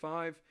Committee of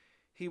Five,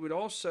 he would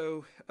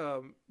also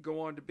go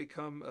on to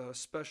become a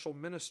special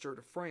minister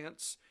to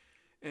France.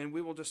 And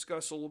we will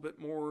discuss a little bit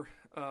more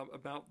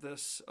about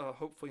this,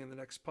 hopefully in the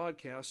next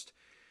podcast,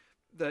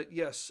 that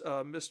yes,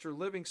 Mr.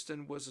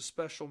 Livingston was a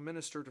special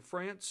minister to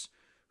France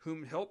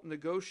whom helped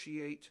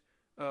negotiate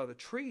the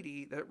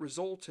treaty that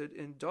resulted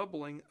in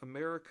doubling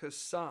America's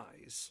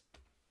size.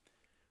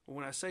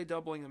 When I say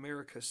doubling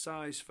America's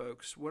size,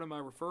 folks, what am I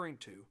referring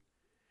to?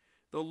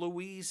 The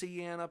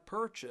Louisiana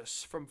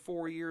Purchase from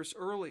 4 years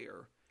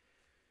earlier,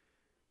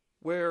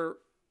 where,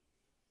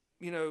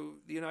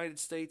 the United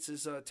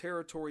States'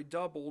 territory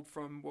doubled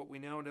from what we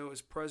now know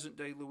as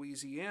present-day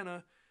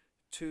Louisiana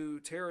to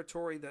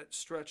territory that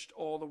stretched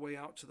all the way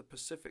out to the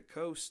Pacific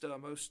coast,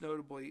 most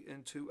notably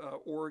into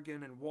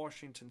Oregon and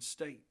Washington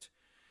State.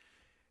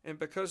 And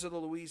because of the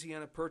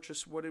Louisiana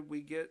Purchase, what did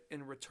we get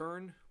in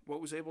return?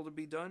 What was able to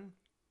be done?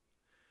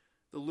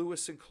 The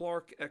Lewis and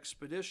Clark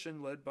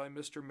expedition, led by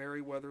Mr.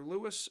 Meriwether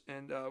Lewis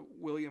and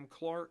William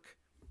Clark,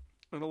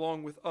 and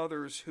along with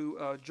others who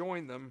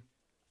joined them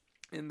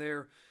in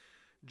their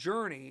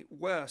journey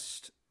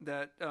west,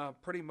 that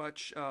pretty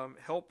much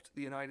helped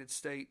the United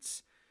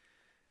States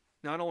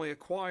not only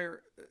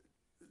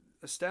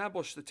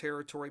establish the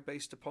territory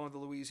based upon the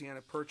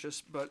Louisiana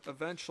Purchase, but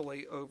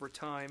eventually, over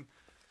time,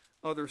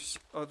 other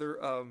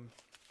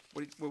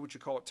what would you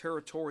call it,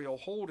 territorial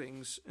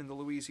holdings in the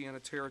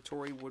Louisiana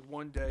Territory would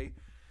one day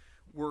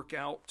work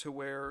out to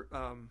where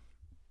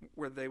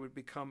they would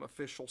become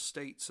official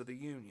states of the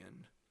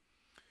Union.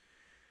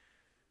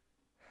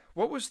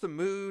 What was the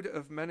mood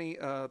of many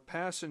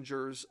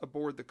passengers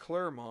aboard the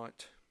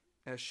Clermont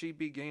as she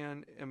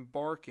began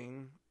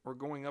embarking or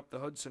going up the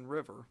Hudson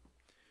River?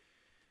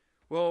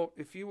 Well,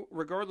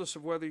 regardless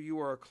of whether you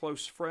are a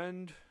close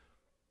friend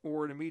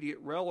or an immediate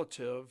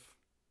relative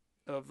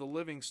of the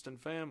Livingston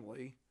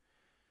family,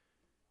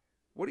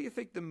 what do you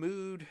think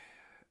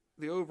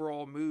the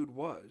overall mood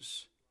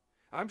was?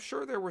 I'm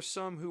sure there were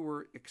some who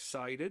were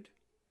excited.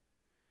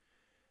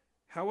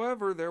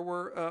 However, there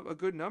were a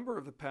good number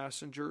of the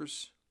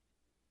passengers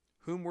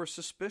whom were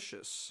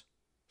suspicious,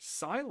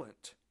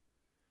 silent,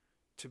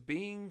 to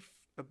being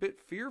a bit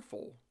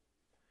fearful.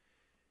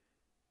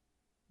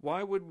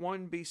 Why would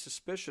one be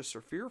suspicious or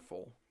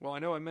fearful? Well, I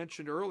know I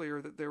mentioned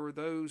earlier that there were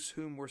those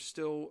whom were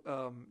still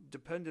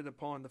dependent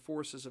upon the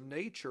forces of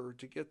nature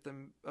to get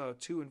them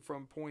to and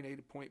from point A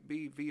to point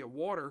B via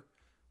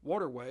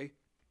waterway.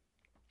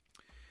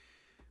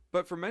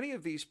 But for many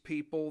of these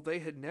people, they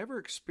had never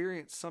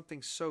experienced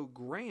something so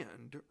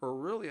grand, or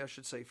really I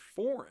should say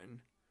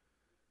foreign.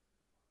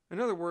 In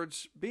other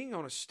words, being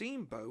on a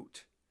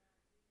steamboat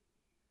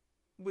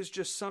was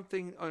just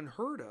something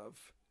unheard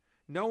of.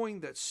 Knowing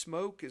that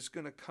smoke is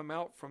going to come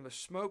out from the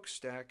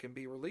smokestack and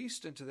be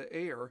released into the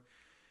air,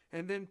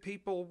 and then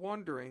people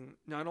wondering,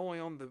 not only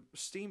on the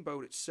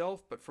steamboat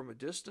itself, but from a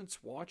distance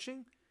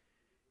watching,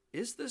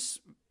 is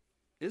this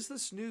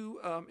new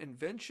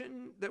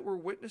invention that we're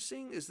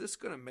witnessing, is this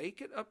going to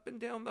make it up and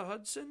down the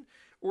Hudson?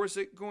 Or is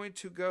it going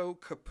to go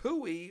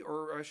kapooey,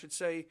 or I should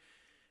say,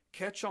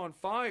 catch on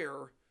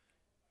fire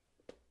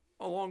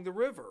along the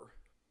river?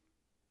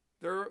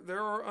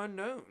 There are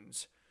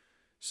unknowns.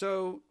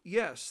 So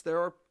yes,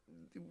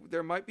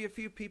 there might be a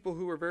few people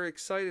who are very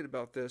excited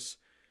about this,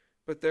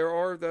 but there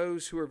are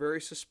those who are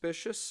very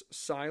suspicious,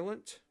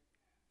 silent,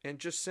 and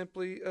just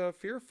simply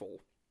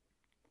fearful.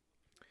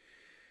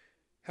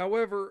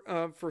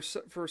 However,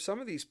 for some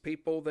of these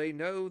people, they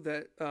know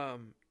that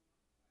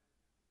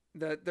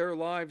that their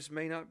lives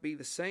may not be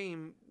the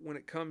same when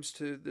it comes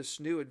to this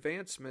new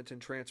advancement in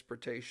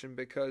transportation,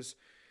 because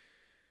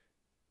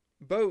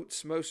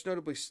boats, most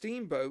notably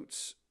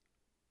steamboats,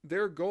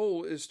 their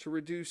goal is to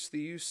reduce the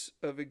use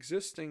of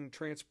existing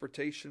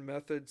transportation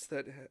methods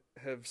that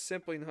have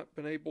simply not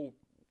been able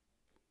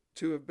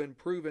to have been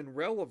proven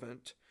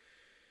relevant,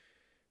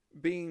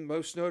 being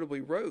most notably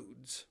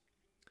roads.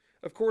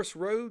 Of course,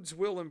 roads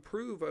will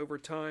improve over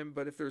time,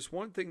 but if there's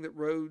one thing that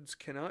roads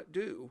cannot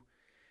do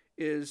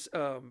is,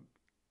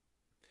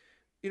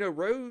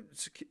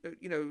 roads,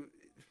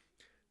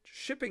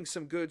 shipping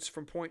some goods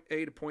from point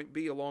A to point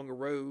B along a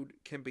road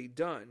can be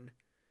done,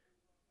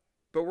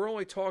 but we're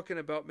only talking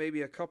about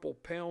maybe a couple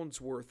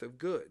pounds worth of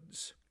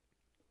goods.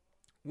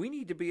 We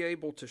need to be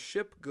able to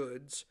ship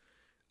goods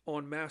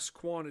on mass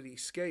quantity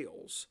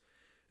scales.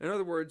 In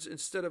other words,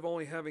 instead of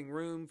only having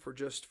room for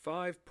just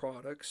 5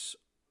 products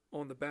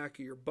on the back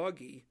of your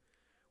buggy,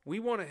 we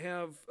want to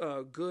have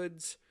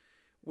goods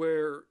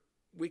where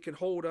we can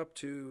hold up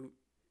to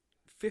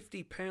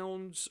 50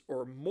 pounds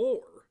or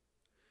more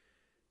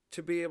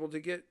to be able to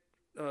get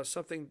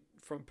something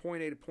from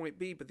point A to point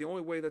B, but the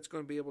only way that's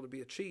going to be able to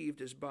be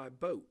achieved is by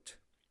boat.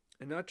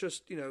 And not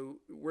just,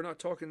 we're not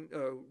talking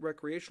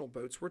recreational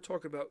boats, we're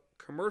talking about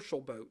commercial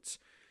boats,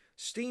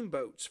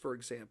 steamboats, for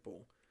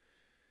example.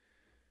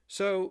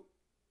 So,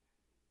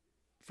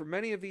 for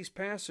many of these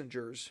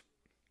passengers,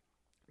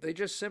 they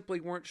just simply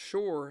weren't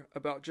sure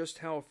about just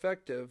how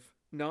effective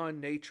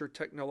non-nature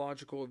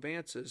technological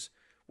advances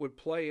would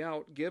play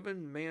out,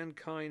 given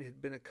mankind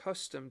had been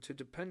accustomed to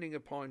depending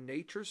upon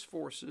nature's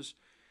forces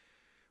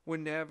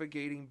when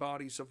navigating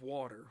bodies of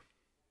water.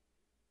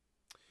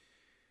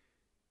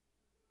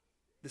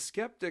 The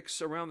skeptics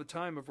around the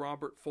time of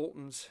Robert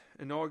Fulton's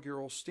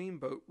inaugural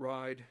steamboat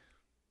ride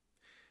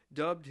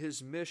dubbed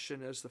his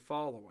mission as the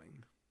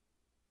following: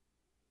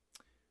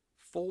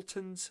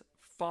 Fulton's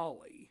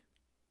Folly.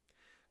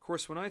 Of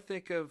course, when I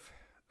think of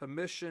a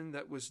mission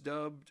that was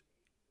dubbed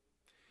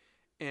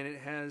and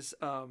it has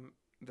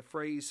the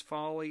phrase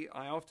folly,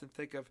 I often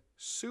think of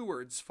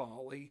Seward's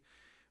Folly,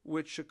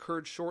 which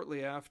occurred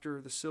shortly after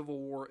the Civil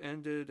War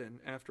ended and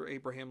after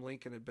Abraham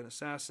Lincoln had been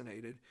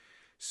assassinated.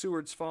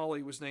 Seward's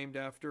Folly was named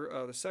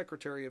after the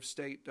Secretary of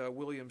State,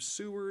 William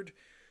Seward,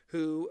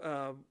 who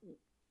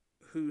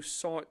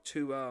sought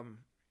to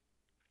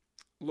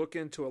look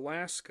into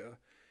Alaska.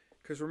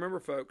 Because remember,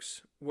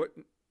 folks,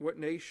 what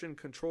nation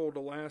controlled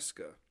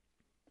Alaska?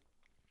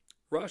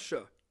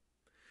 Russia.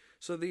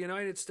 So the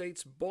United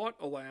States bought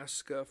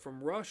Alaska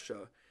from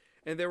Russia,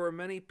 and there were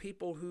many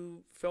people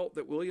who felt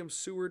that William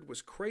Seward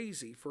was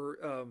crazy for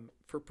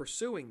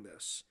pursuing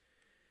this.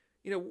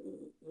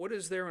 What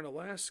is there in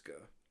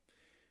Alaska?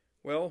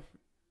 Well,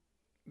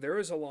 there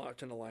is a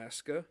lot in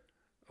Alaska.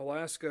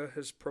 Alaska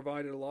has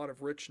provided a lot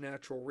of rich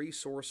natural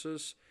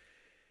resources.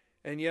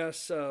 And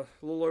yes, a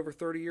little over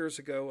 30 years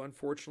ago,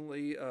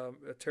 unfortunately,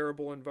 a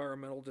terrible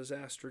environmental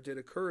disaster did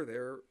occur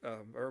there.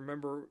 I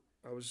remember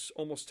I was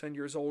almost 10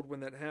 years old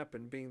when that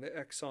happened, being the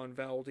Exxon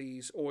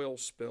Valdez oil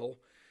spill.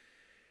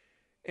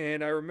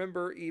 And I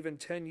remember even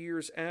 10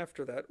 years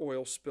after that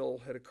oil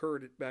spill had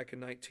occurred back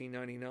in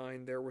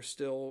 1999, there were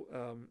still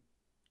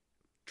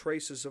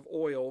traces of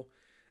oil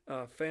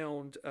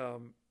found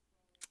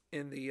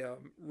in the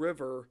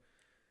river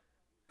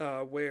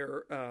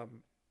where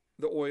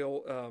the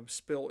oil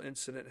spill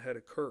incident had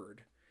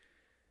occurred.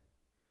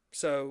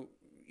 So,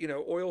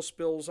 oil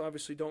spills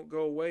obviously don't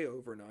go away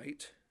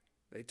overnight.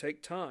 They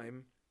take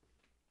time.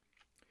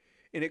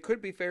 And it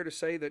could be fair to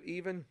say that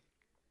even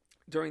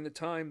during the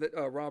time that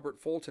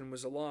Robert Fulton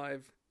was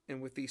alive,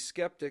 and with these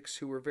skeptics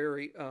who were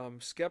very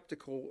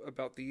skeptical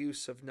about the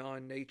use of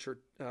non-nature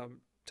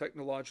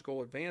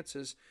technological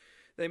advances,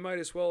 they might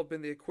as well have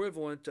been the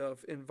equivalent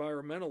of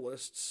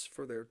environmentalists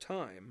for their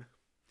time.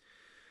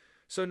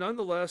 So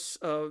nonetheless,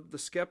 the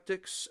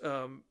skeptics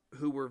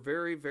who were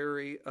very,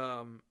 very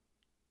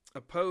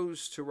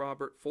opposed to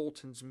Robert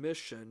Fulton's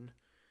mission,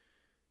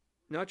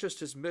 not just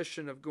his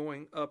mission of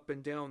going up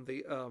and down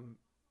the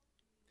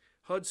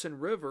Hudson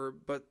River,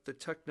 but the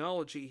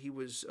technology he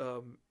was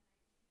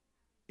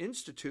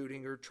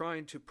instituting or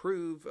trying to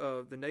prove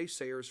the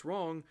naysayers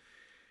wrong.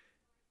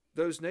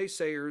 Those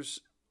naysayers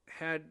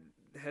had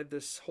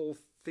this whole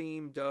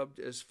theme dubbed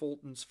as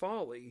Fulton's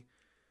Folly,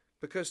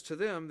 because to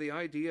them the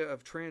idea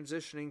of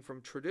transitioning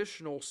from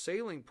traditional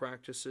sailing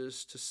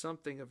practices to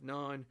something of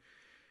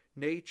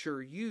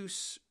non-nature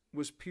use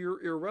was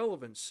pure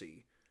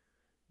irrelevancy,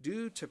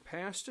 due to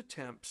past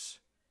attempts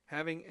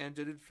having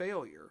ended in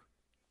failure.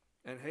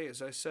 And hey,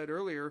 as I said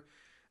earlier,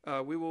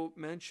 we will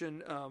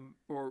mention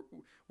or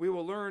we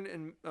will learn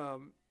in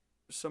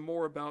some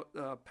more about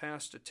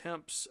past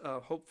attempts,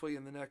 hopefully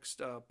in the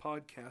next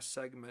podcast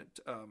segment.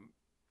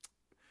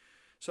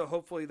 So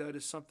hopefully that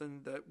is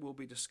something that will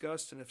be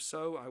discussed, and if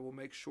so, I will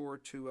make sure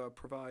to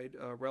provide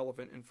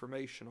relevant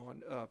information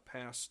on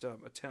past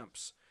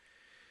attempts.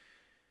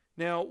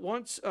 Now,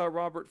 once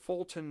Robert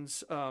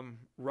Fulton's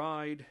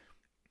ride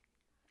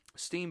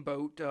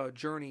steamboat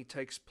journey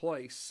takes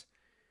place,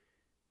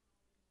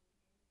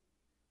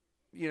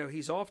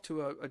 he's off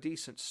to a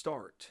decent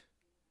start.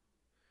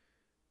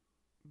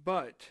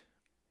 But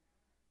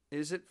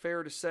is it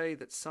fair to say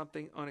that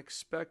something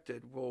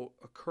unexpected will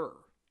occur?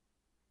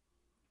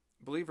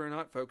 Believe it or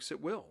not, folks, it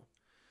will.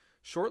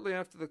 Shortly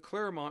after the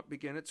Clermont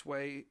began its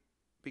way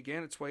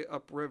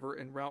upriver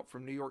en route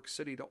from New York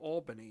City to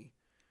Albany,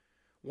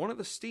 one of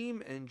the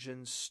steam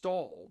engines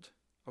stalled.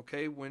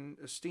 Okay, when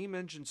a steam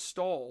engine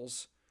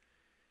stalls,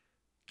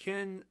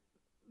 can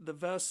the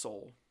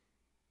vessel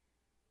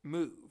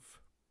move?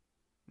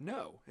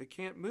 No, it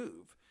can't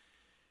move.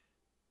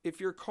 If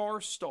your car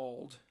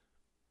stalled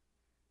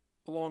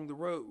along the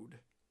road,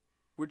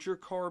 would your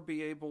car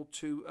be able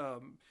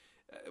to,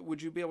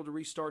 would you be able to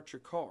restart your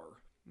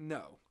car?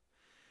 No.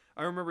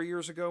 I remember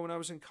years ago when I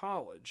was in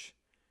college,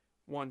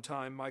 one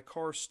time my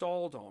car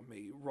stalled on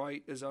me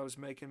right as I was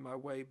making my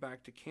way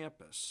back to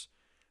campus.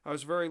 I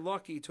was very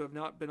lucky to have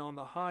not been on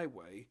the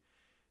highway,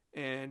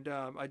 and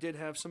I did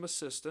have some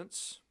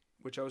assistance,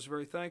 which I was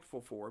very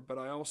thankful for, but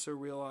I also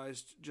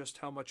realized just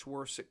how much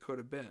worse it could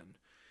have been.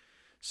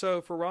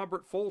 So for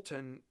Robert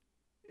Fulton,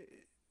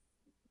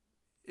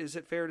 is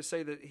it fair to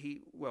say that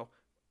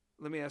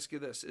let me ask you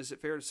this. Is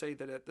it fair to say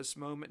that at this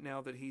moment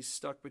now that he's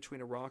stuck between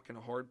a rock and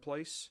a hard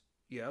place?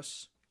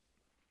 Yes.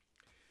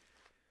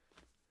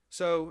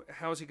 So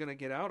how's he going to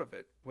get out of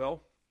it?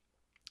 Well,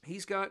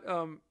 he's got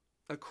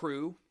a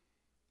crew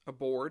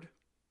aboard.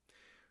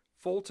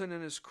 Fulton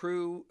and his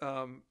crew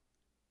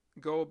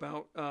go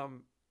about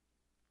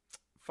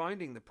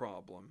finding the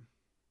problem,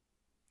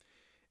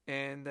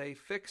 and they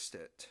fixed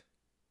it.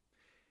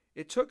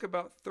 It took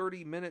about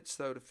 30 minutes,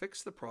 though, to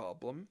fix the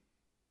problem,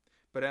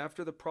 but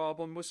after the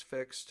problem was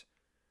fixed,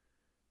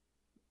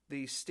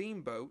 the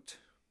steamboat,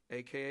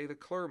 aka the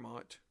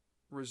Clermont,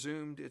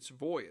 resumed its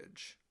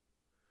voyage,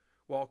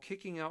 while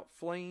kicking out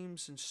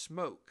flames and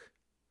smoke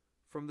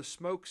from the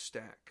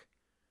smokestack.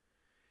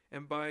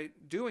 And by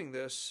doing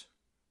this,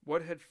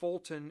 what had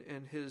Fulton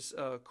and his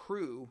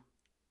crew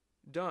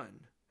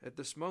done at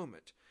this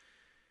moment?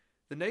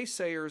 The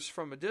naysayers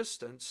from a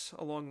distance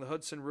along the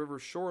Hudson River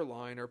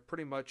shoreline are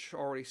pretty much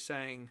already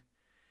saying,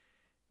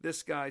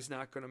 this guy's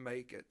not going to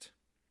make it.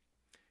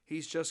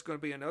 He's just going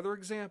to be another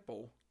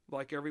example,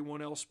 like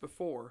everyone else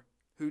before,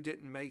 who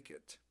didn't make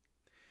it.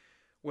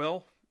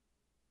 Well,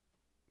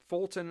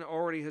 Fulton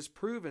already has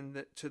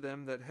proven to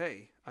them that,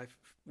 hey,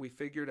 we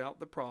figured out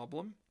the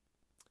problem,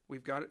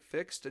 we've got it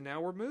fixed, and now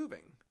we're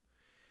moving.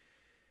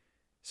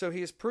 So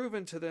he has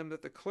proven to them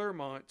that the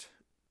Clermont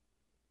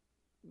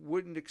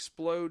wouldn't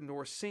explode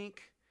nor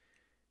sink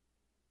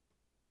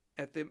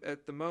at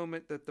the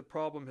moment that the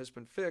problem has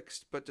been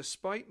fixed. But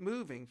despite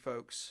moving,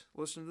 folks,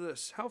 listen to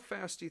this. How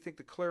fast do you think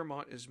the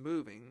Clermont is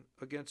moving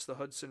against the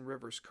Hudson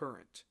River's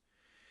current?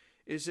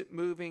 Is it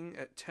moving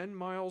at 10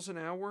 miles an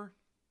hour?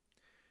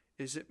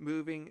 Is it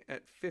moving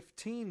at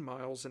 15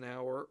 miles an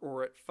hour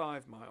or at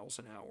 5 miles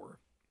an hour?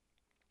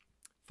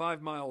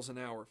 5 miles an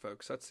hour,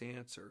 folks. That's the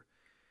answer.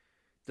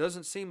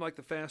 Doesn't seem like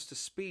the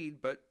fastest speed,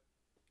 but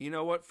you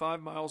know what?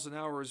 5 miles an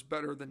hour is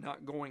better than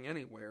not going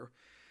anywhere.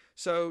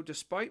 So,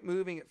 despite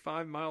moving at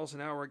 5 miles an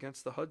hour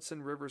against the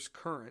Hudson River's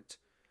current,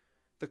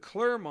 the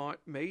Clermont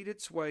made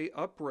its way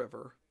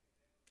upriver,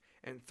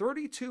 and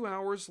 32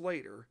 hours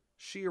later,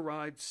 she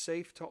arrived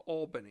safe to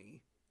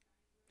Albany.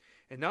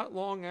 And not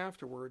long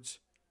afterwards,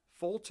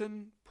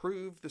 Fulton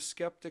proved the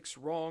skeptics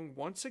wrong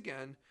once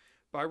again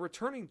by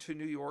returning to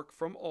New York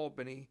from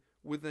Albany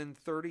within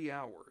 30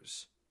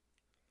 hours.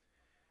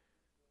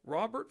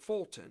 Robert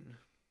Fulton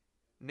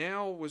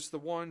now was the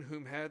one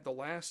whom had the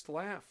last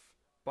laugh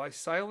by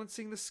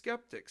silencing the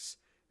skeptics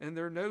and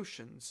their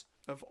notions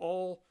of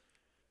all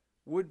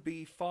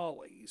would-be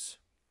follies.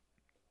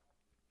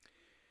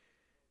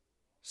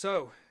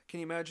 So, can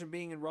you imagine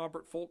being in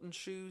Robert Fulton's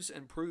shoes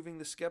and proving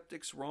the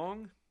skeptics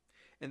wrong?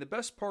 And the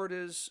best part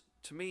is,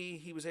 to me,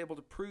 he was able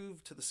to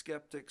prove to the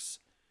skeptics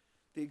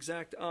the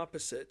exact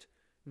opposite,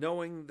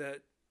 knowing that,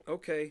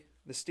 okay,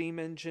 the steam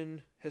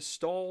engine has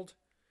stalled.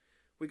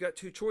 We got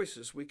two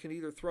choices. We can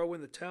either throw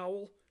in the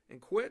towel and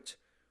quit,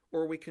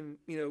 or we can,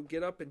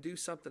 get up and do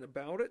something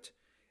about it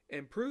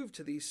and prove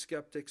to these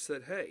skeptics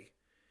that, hey,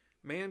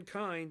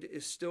 mankind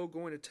is still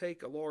going to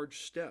take a large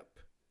step.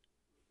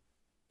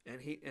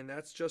 And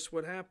that's just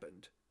what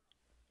happened.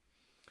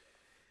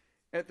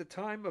 At the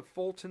time of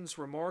Fulton's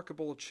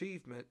remarkable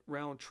achievement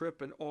round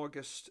trip in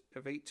August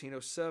of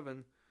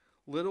 1807,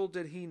 little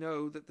did he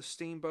know that the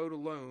steamboat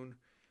alone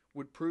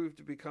would prove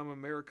to become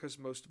America's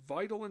most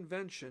vital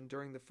invention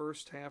during the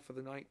first half of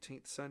the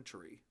 19th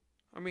century.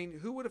 I mean,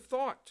 who would have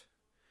thought?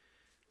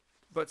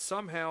 But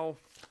somehow,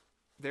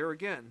 there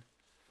again,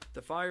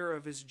 the fire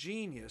of his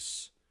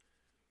genius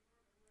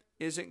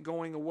isn't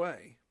going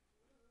away.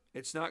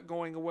 It's not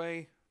going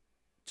away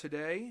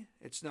today.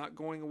 It's not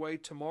going away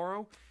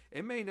tomorrow.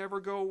 It may never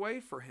go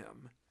away for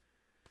him.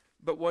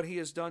 But what he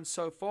has done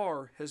so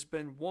far has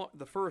been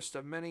the first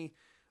of many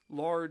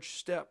large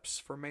steps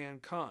for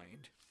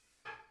mankind.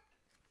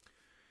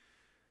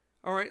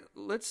 All right,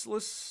 let's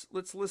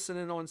listen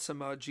in on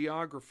some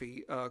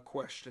geography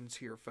questions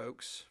here,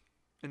 folks.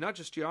 And not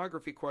just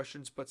geography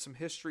questions, but some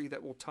history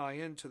that will tie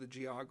into the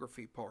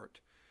geography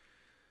part.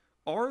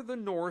 Are the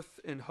North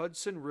and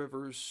Hudson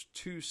Rivers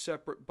two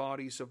separate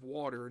bodies of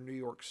water in New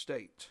York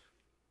State?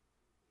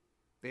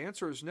 The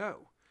answer is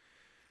no.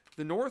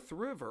 The North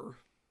River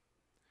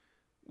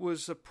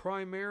was a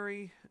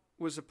primary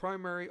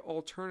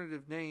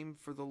alternative name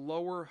for the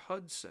lower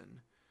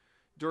Hudson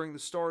during the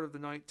start of the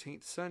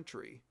 19th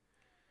century,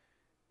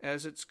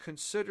 as it's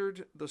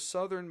considered the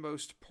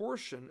southernmost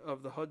portion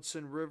of the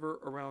Hudson River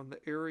around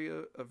the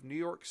area of New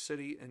York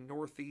City and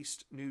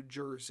northeast New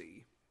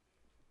Jersey.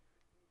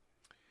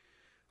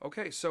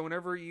 Okay, so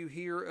whenever you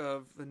hear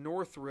of the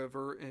North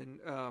River,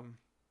 and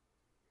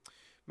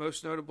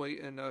most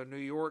notably in New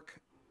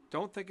York,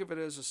 don't think of it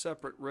as a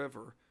separate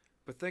river,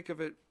 but think of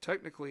it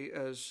technically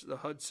as the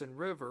Hudson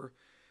River,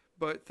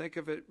 but think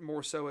of it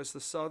more so as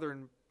the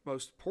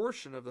southernmost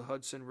portion of the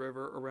Hudson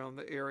River around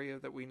the area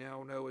that we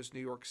now know as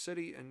New York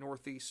City and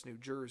northeast New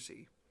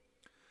Jersey.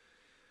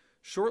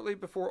 Shortly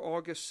before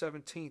August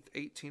 17,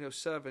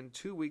 1807,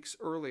 2 weeks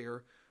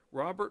earlier,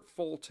 Robert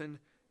Fulton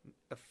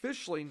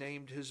officially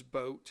named his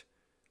boat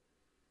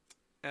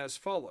as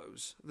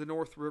follows: the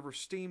North River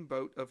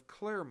Steamboat of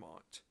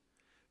Claremont.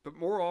 But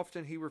more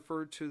often he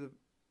referred to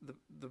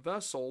the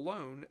vessel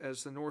alone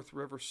as the North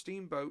River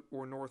Steamboat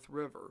or North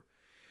River.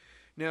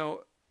 Now,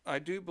 I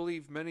do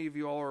believe many of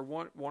you all are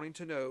wanting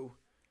to know,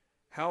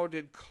 how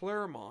did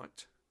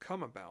Claremont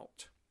come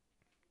about?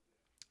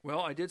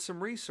 Well, I did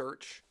some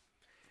research,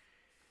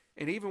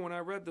 and even when I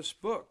read this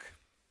book,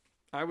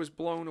 I was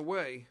blown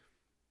away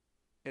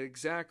at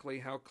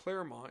exactly how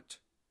Claremont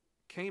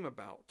came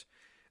about.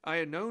 I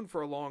had known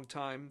for a long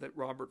time that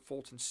Robert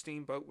Fulton's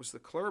steamboat was the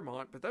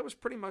Claremont, but that was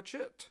pretty much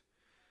it.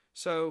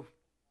 So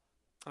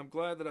I'm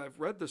glad that I've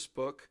read this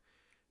book,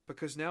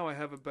 because now I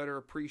have a better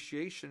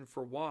appreciation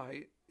for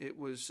why it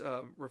was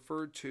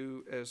referred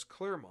to as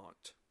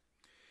Claremont.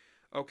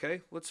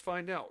 Okay, let's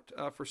find out.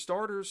 For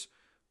starters,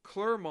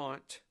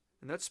 Clermont,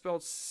 and that's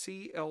spelled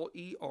Clermont.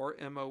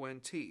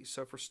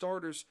 So for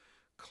starters,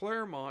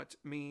 Claremont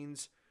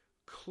means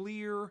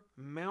clear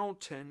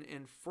mountain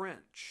in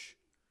French.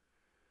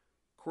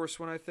 Of course,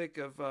 when I think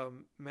of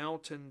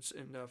mountains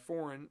in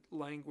foreign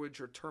language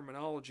or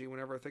terminology,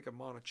 whenever I think of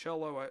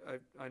Monticello,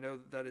 I know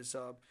that is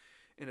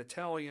in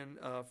Italian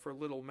for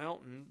little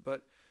mountain,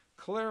 but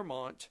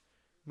Claremont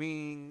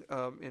meaning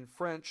in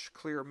French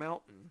clear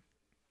mountain.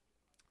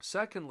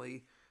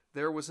 Secondly,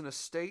 there was an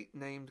estate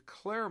named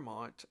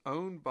Claremont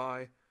owned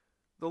by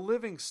the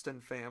Livingston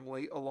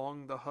family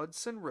along the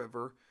Hudson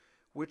River,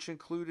 which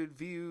included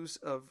views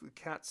of the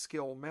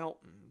Catskill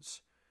Mountains.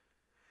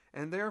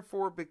 And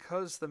therefore,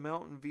 because the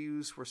mountain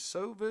views were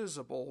so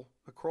visible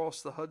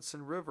across the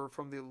Hudson River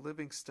from the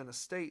Livingston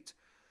estate,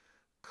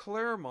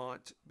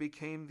 Claremont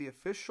became the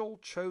official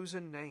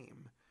chosen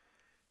name,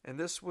 and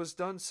this was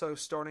done so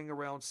starting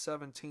around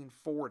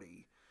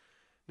 1740.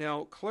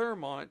 Now,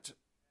 Claremont,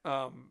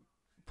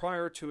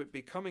 prior to it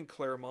becoming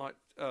Claremont,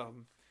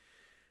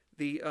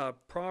 the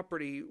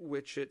property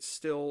which it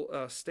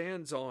still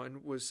stands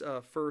on was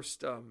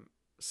first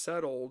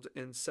settled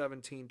in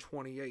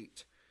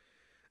 1728.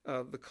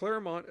 The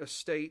Claremont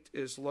estate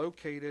is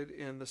located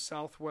in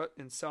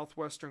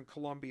southwestern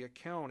Columbia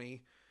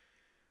County,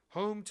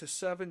 home to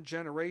 7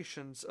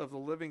 generations of the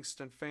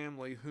Livingston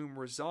family whom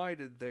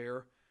resided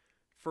there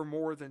for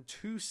more than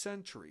 2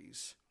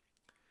 centuries.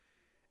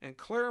 And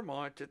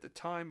Claremont, at the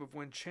time of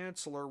when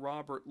Chancellor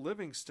Robert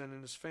Livingston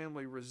and his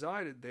family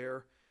resided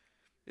there,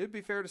 it'd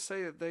be fair to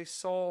say that they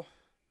saw,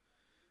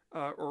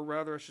 or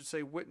rather I should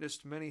say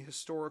witnessed many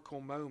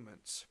historical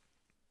moments.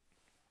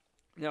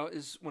 Now,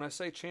 when I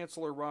say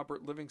Chancellor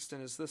Robert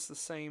Livingston, is this the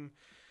same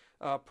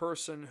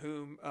person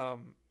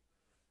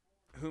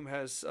whom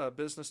has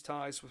business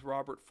ties with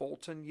Robert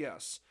Fulton?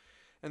 Yes.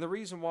 And the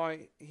reason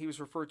why he was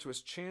referred to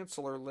as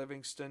Chancellor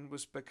Livingston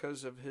was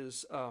because of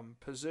his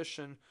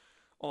position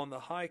on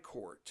the High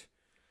Court.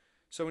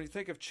 So when you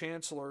think of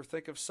Chancellor,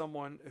 think of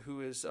someone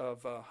who is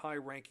of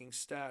high-ranking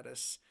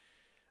status,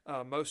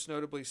 most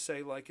notably,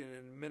 say, like an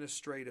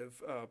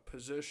administrative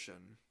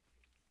position.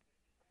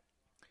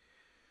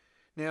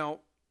 Now,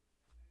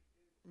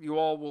 you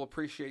all will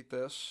appreciate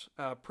this.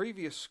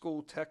 Previous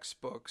school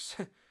textbooks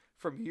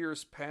from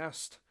years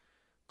past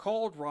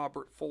called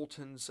Robert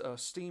Fulton's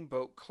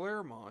steamboat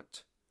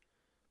Claremont,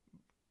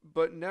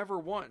 But never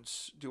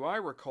once do I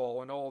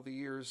recall in all the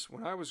years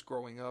when I was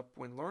growing up,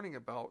 when learning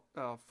about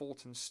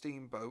Fulton's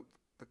steamboat,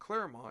 the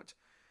Clermont,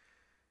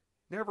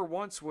 never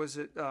once was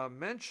it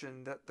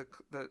mentioned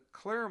that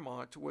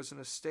Clermont was an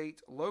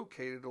estate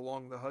located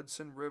along the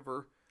Hudson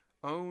River,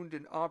 owned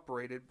and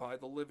operated by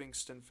the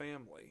Livingston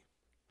family.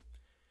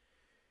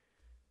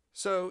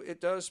 So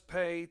it does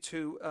pay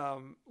to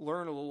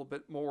learn a little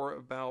bit more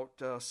about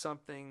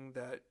something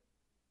that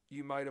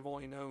you might have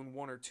only known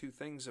one or two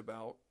things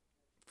about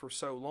for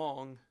so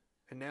long,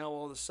 and now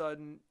all of a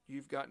sudden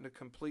you've gotten a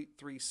complete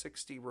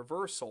 360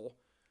 reversal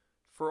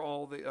for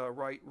all the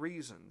right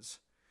reasons.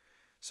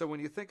 So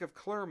when you think of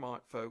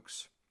Clermont,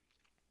 folks,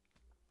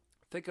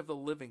 think of the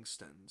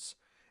Livingstons.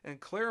 And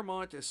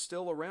Clermont is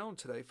still around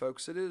today,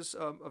 folks. It is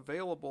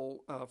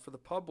available for the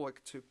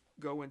public to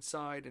go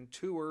inside and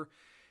tour.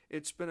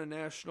 It's been a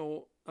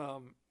national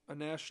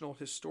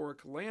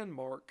historic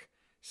landmark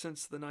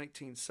since the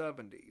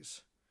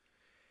 1970s.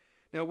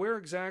 Now, where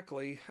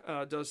exactly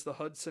does the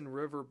Hudson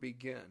River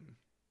begin?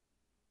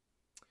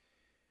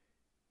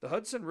 The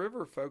Hudson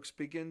River, folks,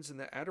 begins in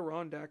the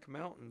Adirondack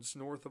Mountains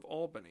north of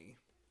Albany.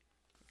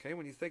 Okay,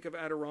 when you think of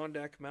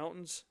Adirondack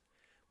Mountains,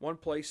 one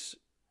place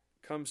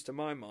comes to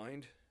my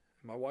mind.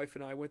 My wife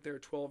and I went there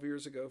 12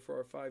 years ago for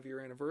our 5-year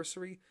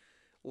anniversary.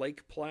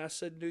 Lake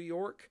Placid, New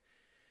York,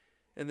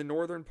 in the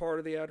northern part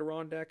of the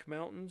Adirondack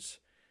Mountains.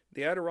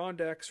 The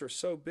Adirondacks are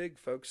so big,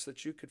 folks,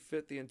 that you could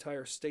fit the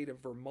entire state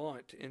of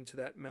Vermont into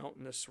that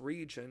mountainous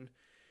region.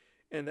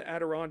 And the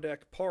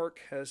Adirondack Park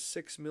has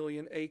 6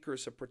 million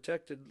acres of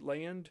protected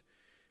land,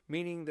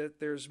 meaning that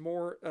there's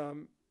more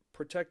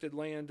protected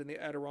land in the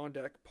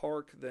Adirondack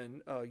Park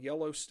than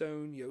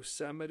Yellowstone,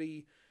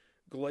 Yosemite,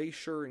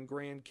 Glacier, and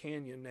Grand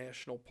Canyon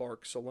National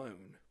Parks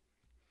alone.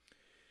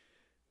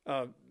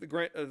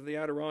 The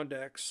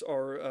Adirondacks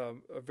are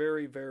a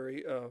very,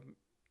 very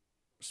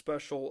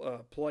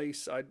special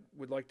place. I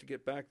would like to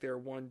get back there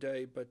one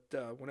day, but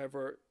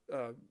whenever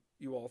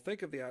you all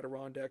think of the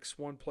Adirondacks,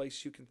 one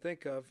place you can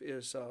think of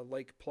is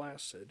Lake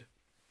Placid,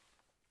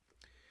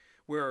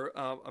 where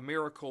a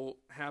miracle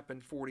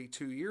happened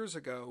 42 years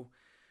ago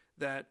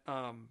that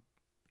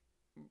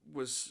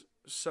was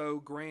so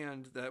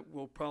grand that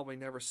we'll probably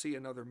never see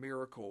another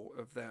miracle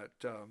of that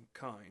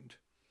kind.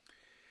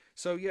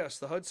 So yes,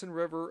 the Hudson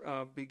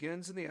River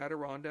begins in the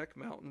Adirondack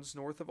Mountains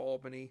north of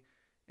Albany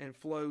and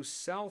flows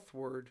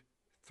southward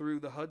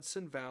through the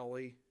Hudson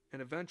Valley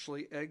and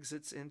eventually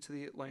exits into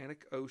the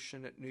Atlantic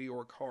Ocean at New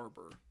York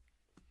Harbor.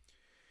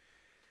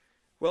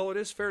 Well, it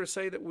is fair to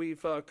say that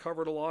we've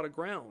covered a lot of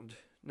ground,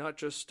 not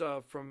just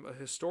from a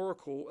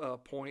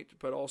historical point,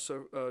 but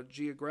also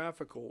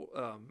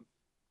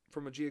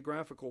from a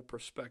geographical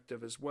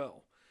perspective as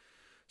well.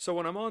 So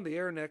when I'm on the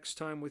air next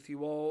time with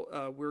you all,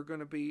 we're going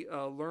to be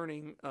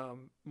learning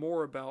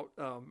more about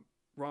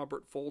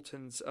Robert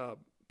Fulton's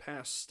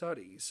past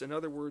studies. In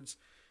other words,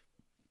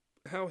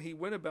 how he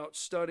went about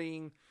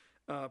studying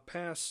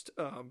past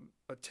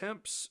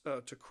attempts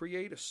to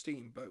create a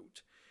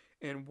steamboat,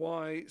 and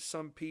why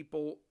some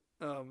people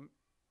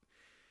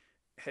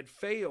had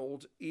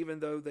failed, even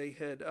though they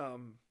had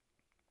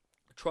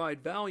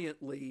tried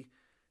valiantly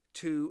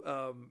to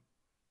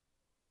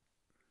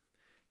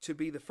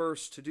be the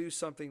first to do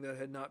something that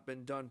had not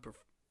been done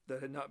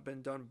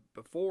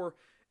before.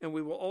 And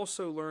we will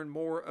also learn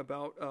more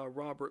about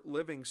Robert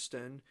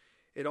Livingston.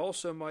 It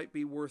also might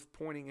be worth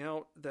pointing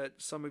out that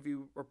some of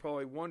you are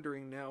probably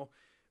wondering now,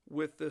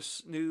 with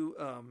this new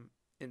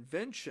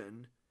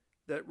invention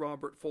that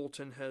Robert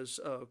Fulton has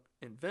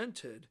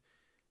invented,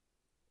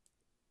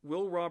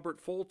 will Robert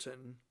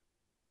Fulton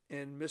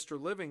and Mr.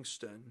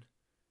 Livingston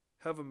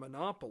have a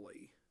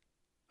monopoly?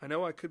 I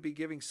know I could be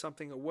giving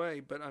something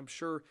away, but I'm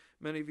sure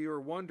many of you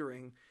are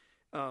wondering,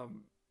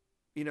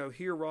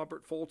 here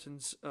Robert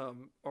Fulton's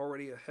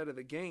already ahead of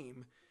the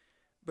game,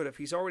 but if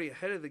he's already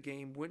ahead of the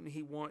game, wouldn't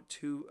he want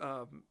to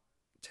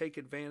take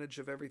advantage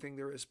of everything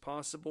there is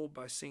possible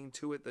by seeing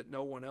to it that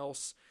no one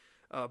else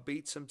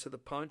beats him to the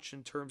punch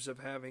in terms of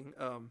having,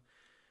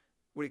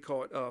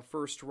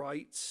 first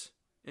rights,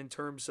 in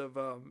terms of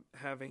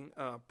having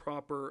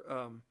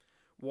proper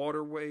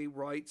waterway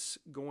rights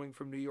going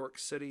from New York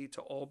City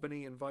to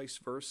Albany and vice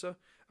versa?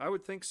 I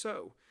would think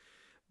so.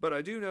 But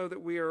I do know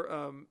that we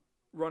are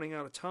running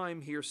out of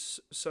time here,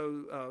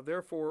 so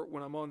therefore,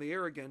 when I'm on the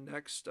air again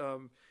next,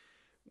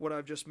 what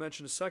I've just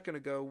mentioned a second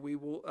ago, we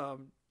will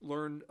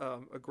learn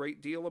a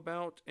great deal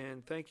about.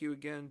 And thank you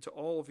again to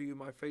all of you,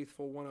 my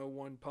faithful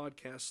 101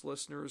 podcast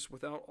listeners.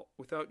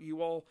 Without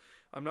you all,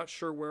 I'm not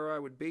sure where I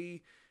would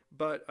be,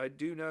 but I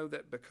do know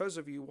that because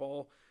of you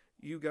all,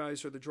 you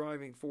guys are the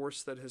driving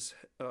force that has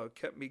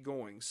kept me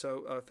going.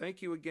 So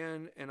thank you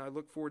again, and I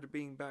look forward to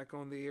being back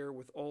on the air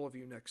with all of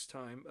you next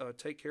time.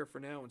 Take care for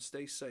now and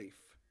stay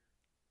safe.